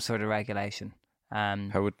some sort of regulation.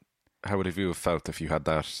 How would have you felt if you had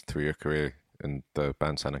that through your career in the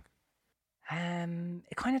band setting?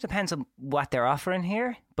 It kind of depends on what they're offering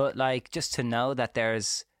here, but like just to know that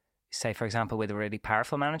there's, say for example, with a really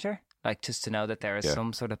powerful manager, like just to know that there is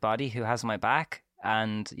some sort of body who has my back,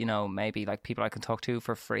 and you know maybe like people I can talk to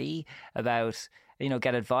for free about, you know,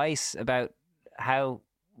 get advice about how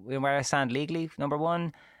where I stand legally, number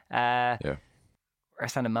one, where I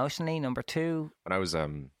stand emotionally, number two. When I was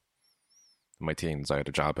in my teens, I had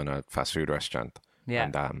a job in a fast food restaurant.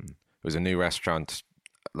 And it was a new restaurant.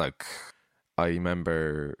 Like, I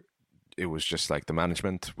remember it was just like the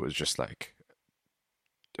management was just like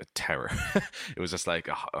a terror. It was just like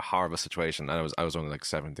a horrible situation, and I was only like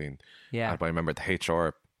 17. Yeah. But I remember the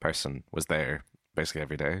HR person was there basically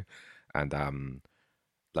every day, and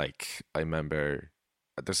like I remember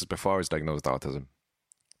this is before I was diagnosed with autism,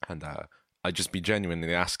 and I'd just be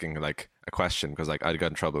genuinely asking like a question because like I'd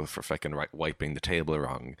got in trouble for fucking wiping the table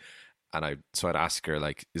wrong, and I'd ask her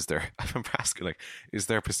like, is there? I remember asking like, is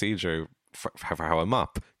there a procedure for how I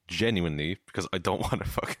mop? Genuinely, because I don't want to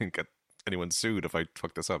fucking get anyone sued if I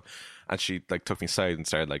fuck this up. And she like took me aside and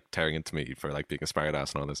started like tearing into me for like being a smart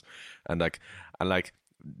ass and all this, and like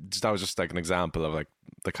that was just like an example of like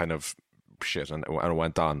the kind of shit, and it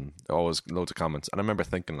went on. Always loads of comments, and I remember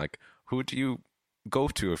thinking like, who do you go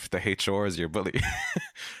to if the HR is your bully?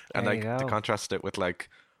 And There like you go. to contrast it with like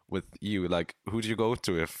with you, like who do you go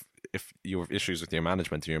to if you have issues with your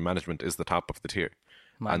management and your management is the top of the tier?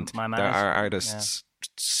 And My there are manager, artists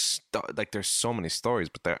like there's so many stories,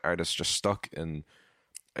 but there are artists just stuck in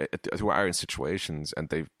who are in situations, and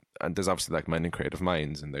there's obviously like many creative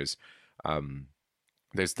minds, and there's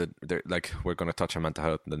like we're going to touch on mental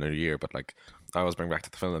health in the new year, but like I always bring back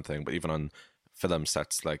to the film thing, but even on film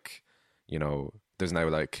sets, like, you know, there's now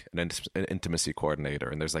like an intimacy coordinator,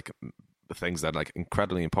 and there's like things that are like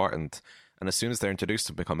incredibly important, and as soon as they're introduced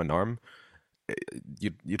to become a norm,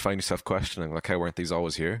 you'd find yourself questioning like, how weren't these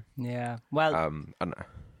always here? yeah. Well, And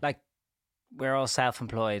like we're all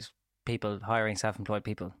self-employed people hiring self-employed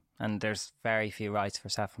people, and there's very few rights for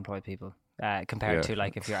self-employed people compared to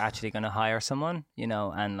like if you're actually going to hire someone, you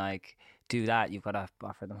know, and like do that, you've got to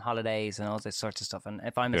offer them holidays and all this sorts of stuff. And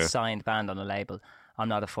if I'm a signed band on a label, I'm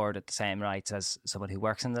not afforded the same rights as someone who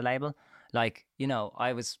works in the label. Like, you know,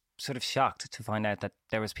 I was sort of shocked to find out that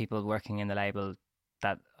there was people working in the label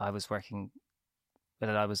that I was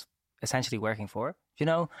essentially working for, you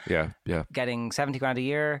know, getting 70 grand a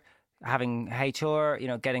year, having HR, you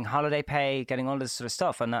know, getting holiday pay, getting all this sort of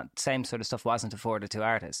stuff. And that same sort of stuff wasn't afforded to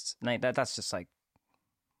artists. And that's just like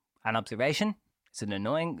an observation. It's an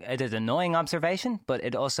annoying observation, but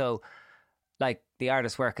it also, like, the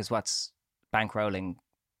artist's work is what's bankrolling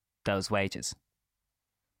those wages.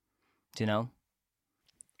 Do you know?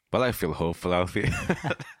 well, I feel hopeful, Alfie.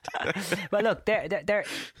 Well, look, this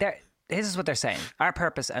is what they're saying. Our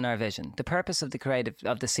purpose and our vision. The purpose of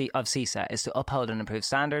CISA is to uphold and improve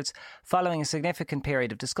standards. Following a significant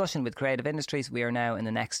period of discussion with creative industries, we are now in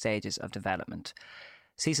the next stages of development.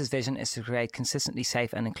 CISA's vision is to create consistently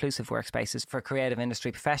safe and inclusive workspaces for creative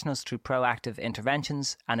industry professionals through proactive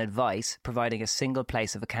interventions and advice, providing a single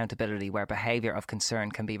place of accountability where behaviour of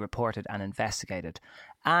concern can be reported and investigated,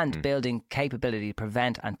 and building capability to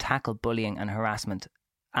prevent and tackle bullying and harassment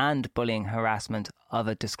of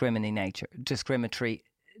a discriminatory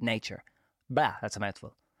nature. Blah, that's a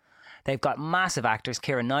mouthful. They've got massive actors.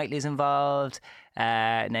 Keira Knightley's involved,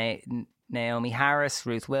 Naomi Harris,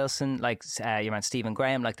 Ruth Wilson, like your man Stephen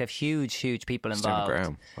Graham. Like, they have huge people involved.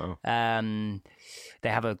 Stephen Graham, wow. They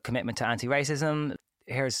have a commitment to anti-racism.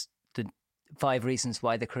 Here's the 5 reasons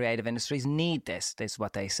why the creative industries need this. This is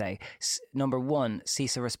what they say. Number 1,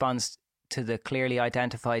 CISA responds to the clearly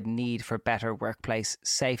identified need for better workplace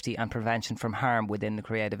safety and prevention from harm within the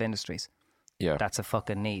creative industries. Yeah. That's a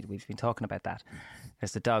fucking need. We've been talking about that.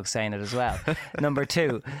 There's the dog saying it as well. Number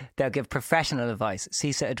 2, they'll give professional advice.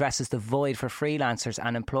 CISA addresses the void for freelancers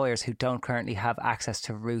and employers who don't currently have access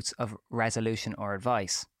to routes of resolution or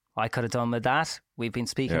advice. I could have done with that. We've been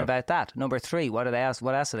speaking about that. Number 3, what else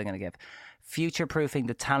are they going to give? Future-proofing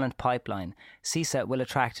the talent pipeline. CISA will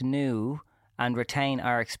attract new and retain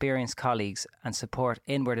our experienced colleagues and support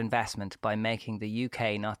inward investment by making the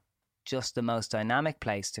UK not just the most dynamic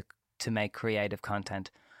place to make creative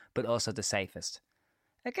content, but also the safest.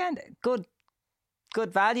 Again, good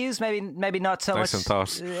values. Maybe not so nice much. In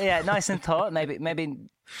thought. Yeah, nice in thought. Maybe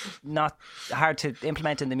not hard to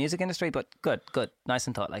implement in the music industry, but good, nice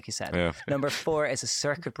in thought, like you said. Yeah. Number 4 is a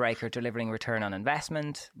circuit breaker delivering return on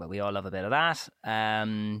investment. Well, we all love a bit of that.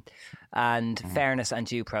 And fairness and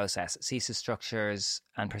due process. CISA structures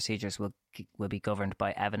and procedures will be governed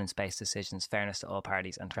by evidence-based decisions, fairness to all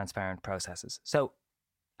parties, and transparent processes. So,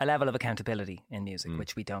 a level of accountability in music,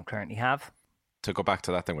 which we don't currently have. To go back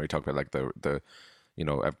to that thing where you talk about like the you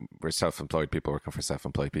know, we're self-employed people working for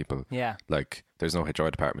self-employed people. Yeah. Like, there's no HR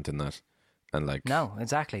department in that. And like, no,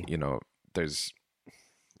 exactly. You know, there's,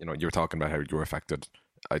 you know, you were talking about how you were affected.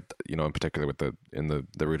 You know, in particular with the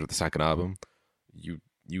root of the second album, you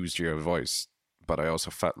used your voice, but I also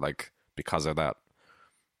felt like because of that,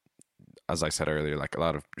 as I said earlier, like a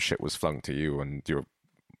lot of shit was flung to you and you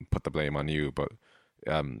put the blame on you. But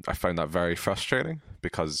I found that very frustrating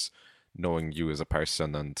because knowing you as a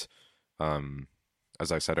person and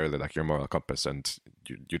as I said earlier, like your moral compass, and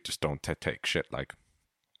you just don't take shit. Like,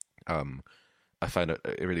 I find it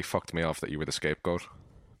really fucked me off that you were the scapegoat.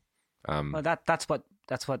 Well, that's what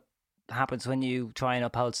happens when you try and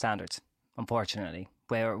uphold standards. Unfortunately,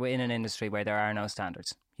 where we're in an industry where there are no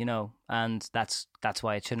standards, and that's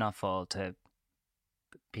why it should not fall to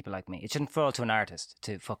people like me. It shouldn't fall to an artist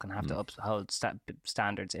to fucking have to uphold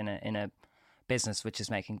standards in a business which is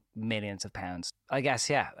making millions of pounds. I guess,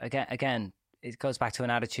 yeah. Again, it goes back to an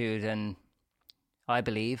attitude, and I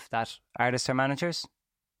believe that artists are managers.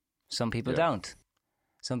 Some people don't.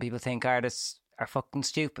 Some people think artists are fucking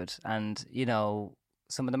stupid, and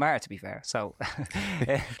some of them are, to be fair. So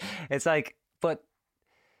it's like, but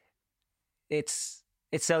it's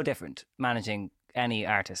so different managing any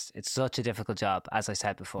artist. It's such a difficult job, as I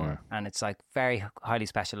said before, and it's like very highly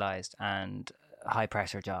specialized and high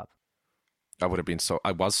pressure job. I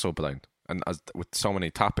was so blind, and with so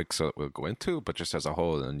many topics that we'll go into, but just as a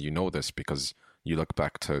whole, and this because you look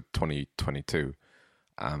back to 2022,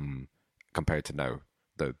 compared to now,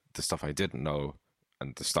 the stuff I didn't know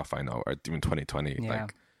and the stuff I know, or even 2020,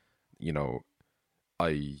 like,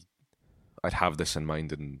 I'd have this in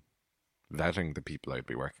mind in vetting the people I'd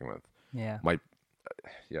be working with. Yeah. My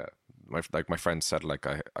friend said, like,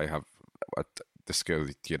 I have what the skill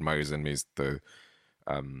he admires in me is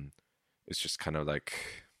it's just kind of like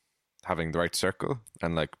having the right circle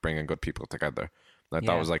and like bringing good people together. And I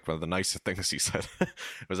thought it was like one of the nicest things he said.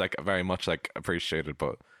 It was like very much like appreciated,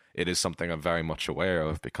 but it is something I'm very much aware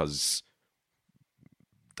of because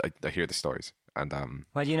I hear the stories. And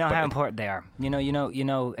well, how important they are.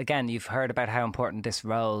 Again, you've heard about how important this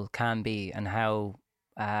role can be, and how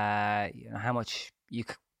how much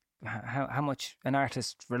how much an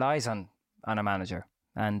artist relies on a manager,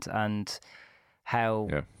 and how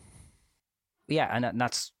and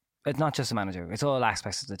that's, it's not just a manager, it's all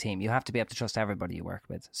aspects of the team. You have to be able to trust everybody you work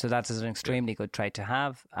with. So that's an extremely good trait to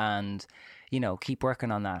have, and keep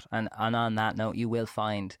working on that. And on that note, you will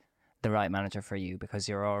find the right manager for you, because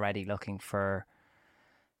you're already looking for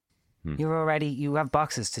you have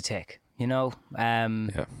boxes to tick,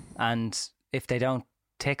 and if they don't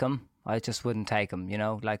tick them, I just wouldn't take them.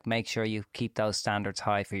 Like, make sure you keep those standards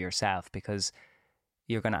high for yourself, because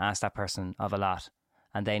you're going to ask that person of a lot,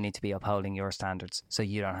 and they need to be upholding your standards, so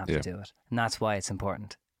you don't have to do it. And that's why it's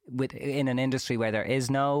important. In an industry where there is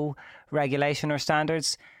no regulation or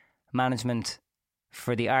standards, management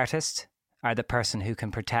for the artist are the person who can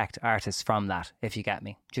protect artists from that, if you get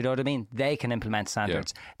me. Do you know what I mean? They can implement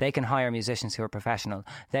standards. Yeah. They can hire musicians who are professional.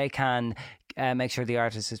 They can make sure the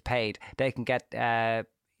artist is paid. They can get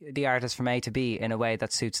the artist from A to B in a way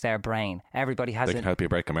that suits their brain. Everybody has... They can help you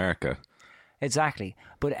break America. Exactly.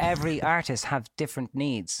 But every artist have different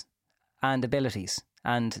needs and abilities.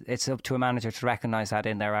 And it's up to a manager to recognise that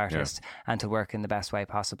in their artist and to work in the best way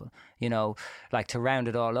possible. Like, to round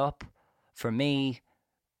it all up, for me,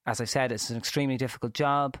 as I said, it's an extremely difficult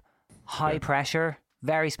job, high pressure,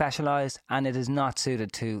 very specialised, and it is not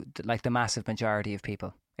suited to like the massive majority of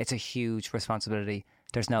people. It's a huge responsibility.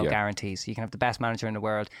 There's no guarantees. You can have the best manager in the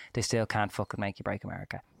world, they still can't fucking make you break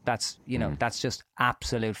America. That's, that's just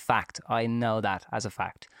absolute fact. I know that as a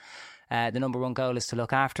fact. The number one goal is to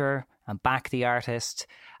look after and back the artist,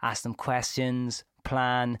 ask them questions,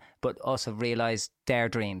 plan, but also realise their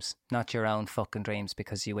dreams, not your own fucking dreams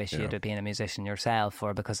because you wish you'd have been a musician yourself,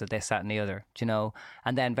 or because of this, that and the other,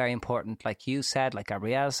 And then, very important, like you said, like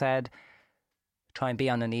Gabrielle said, try and be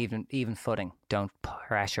on an even footing. Don't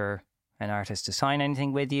pressure an artist to sign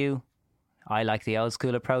anything with you. I like the old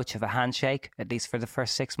school approach of a handshake, at least for the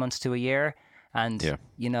first 6 months to a year. And,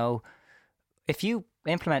 if you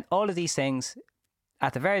implement all of these things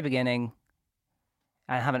at the very beginning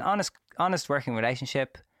and have an honest working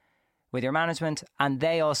relationship with your management, and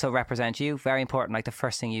they also represent you, very important, like the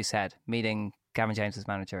first thing you said, meeting Gavin James's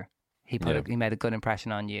manager. He made a good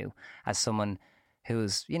impression on you as someone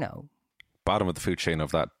who's, bottom of the food chain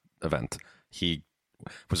of that event. He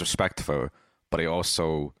was respectful, but he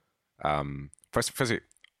also firstly,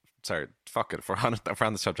 sorry, fuck it. If we're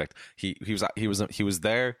on the subject, he was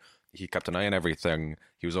there. He kept an eye on everything.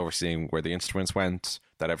 He was overseeing where the instruments went,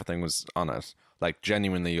 that everything was on it. Like,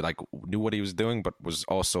 genuinely, like, knew what he was doing, but was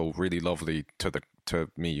also really lovely to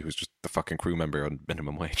me, who's just the fucking crew member on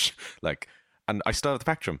minimum wage. Like, and I still have the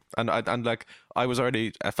spectrum. And I was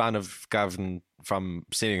already a fan of Gavin from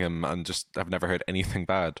seeing him, and just have never heard anything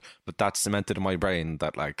bad. But that's cemented in my brain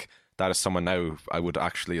that, like, that is someone now I would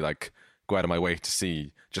actually, like, go out of my way to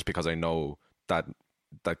see, just because I know that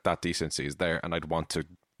decency is there, and I'd want to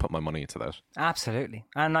put my money into that. Absolutely.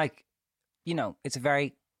 And, like, it's a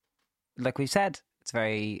very, like we've said, it's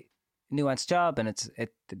very nuanced job, and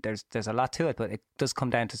there's a lot to it, but it does come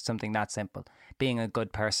down to something that simple: being a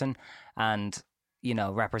good person, and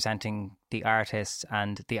representing the artist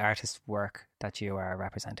and the artist's work that you are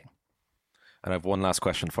representing. And I have one last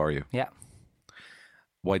question for you. Yeah.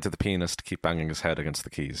 Why did the pianist keep banging his head against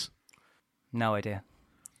the keys? No idea.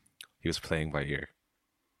 He was playing by ear.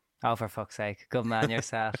 Oh, for fuck's sake. Good man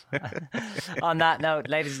yourself. On that note,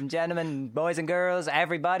 ladies and gentlemen, boys and girls,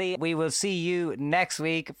 everybody, we will see you next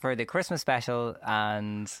week for the Christmas special.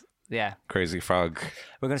 And yeah. Crazy Frog.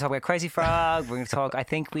 We're going to talk about Crazy Frog. We're going to talk, I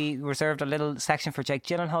think we reserved a little section for Jake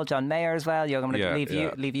Gyllenhaal, John Mayer as well. You're going to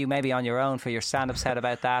leave you maybe on your own for your stand-up set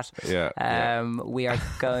about that. We are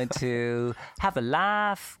going to have a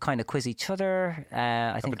laugh, kind of quiz each other.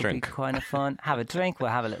 I think it'll be kind of fun. Have a drink.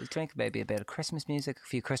 We'll have a little drink, maybe a bit of Christmas music, a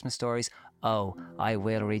few Christmas stories. Oh, I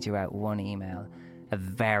will read you out one email. A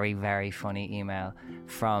very, very funny email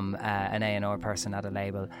from an A&R person at a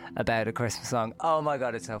label about a Christmas song. Oh my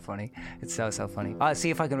God, it's so funny. It's so funny. I'll see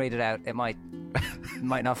if I can read it out. It might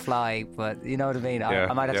not fly, but you know what I mean?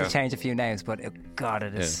 I might have to change a few names, but it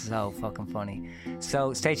is so fucking funny.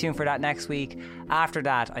 So stay tuned for that next week. After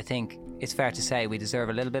that, I think it's fair to say we deserve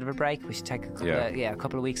a little bit of a break. We should take a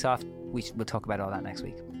couple of weeks off. We'll talk about all that next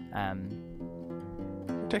week.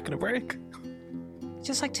 We're taking a break.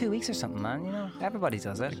 Just like 2 weeks or something, man. Everybody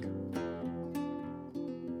does it.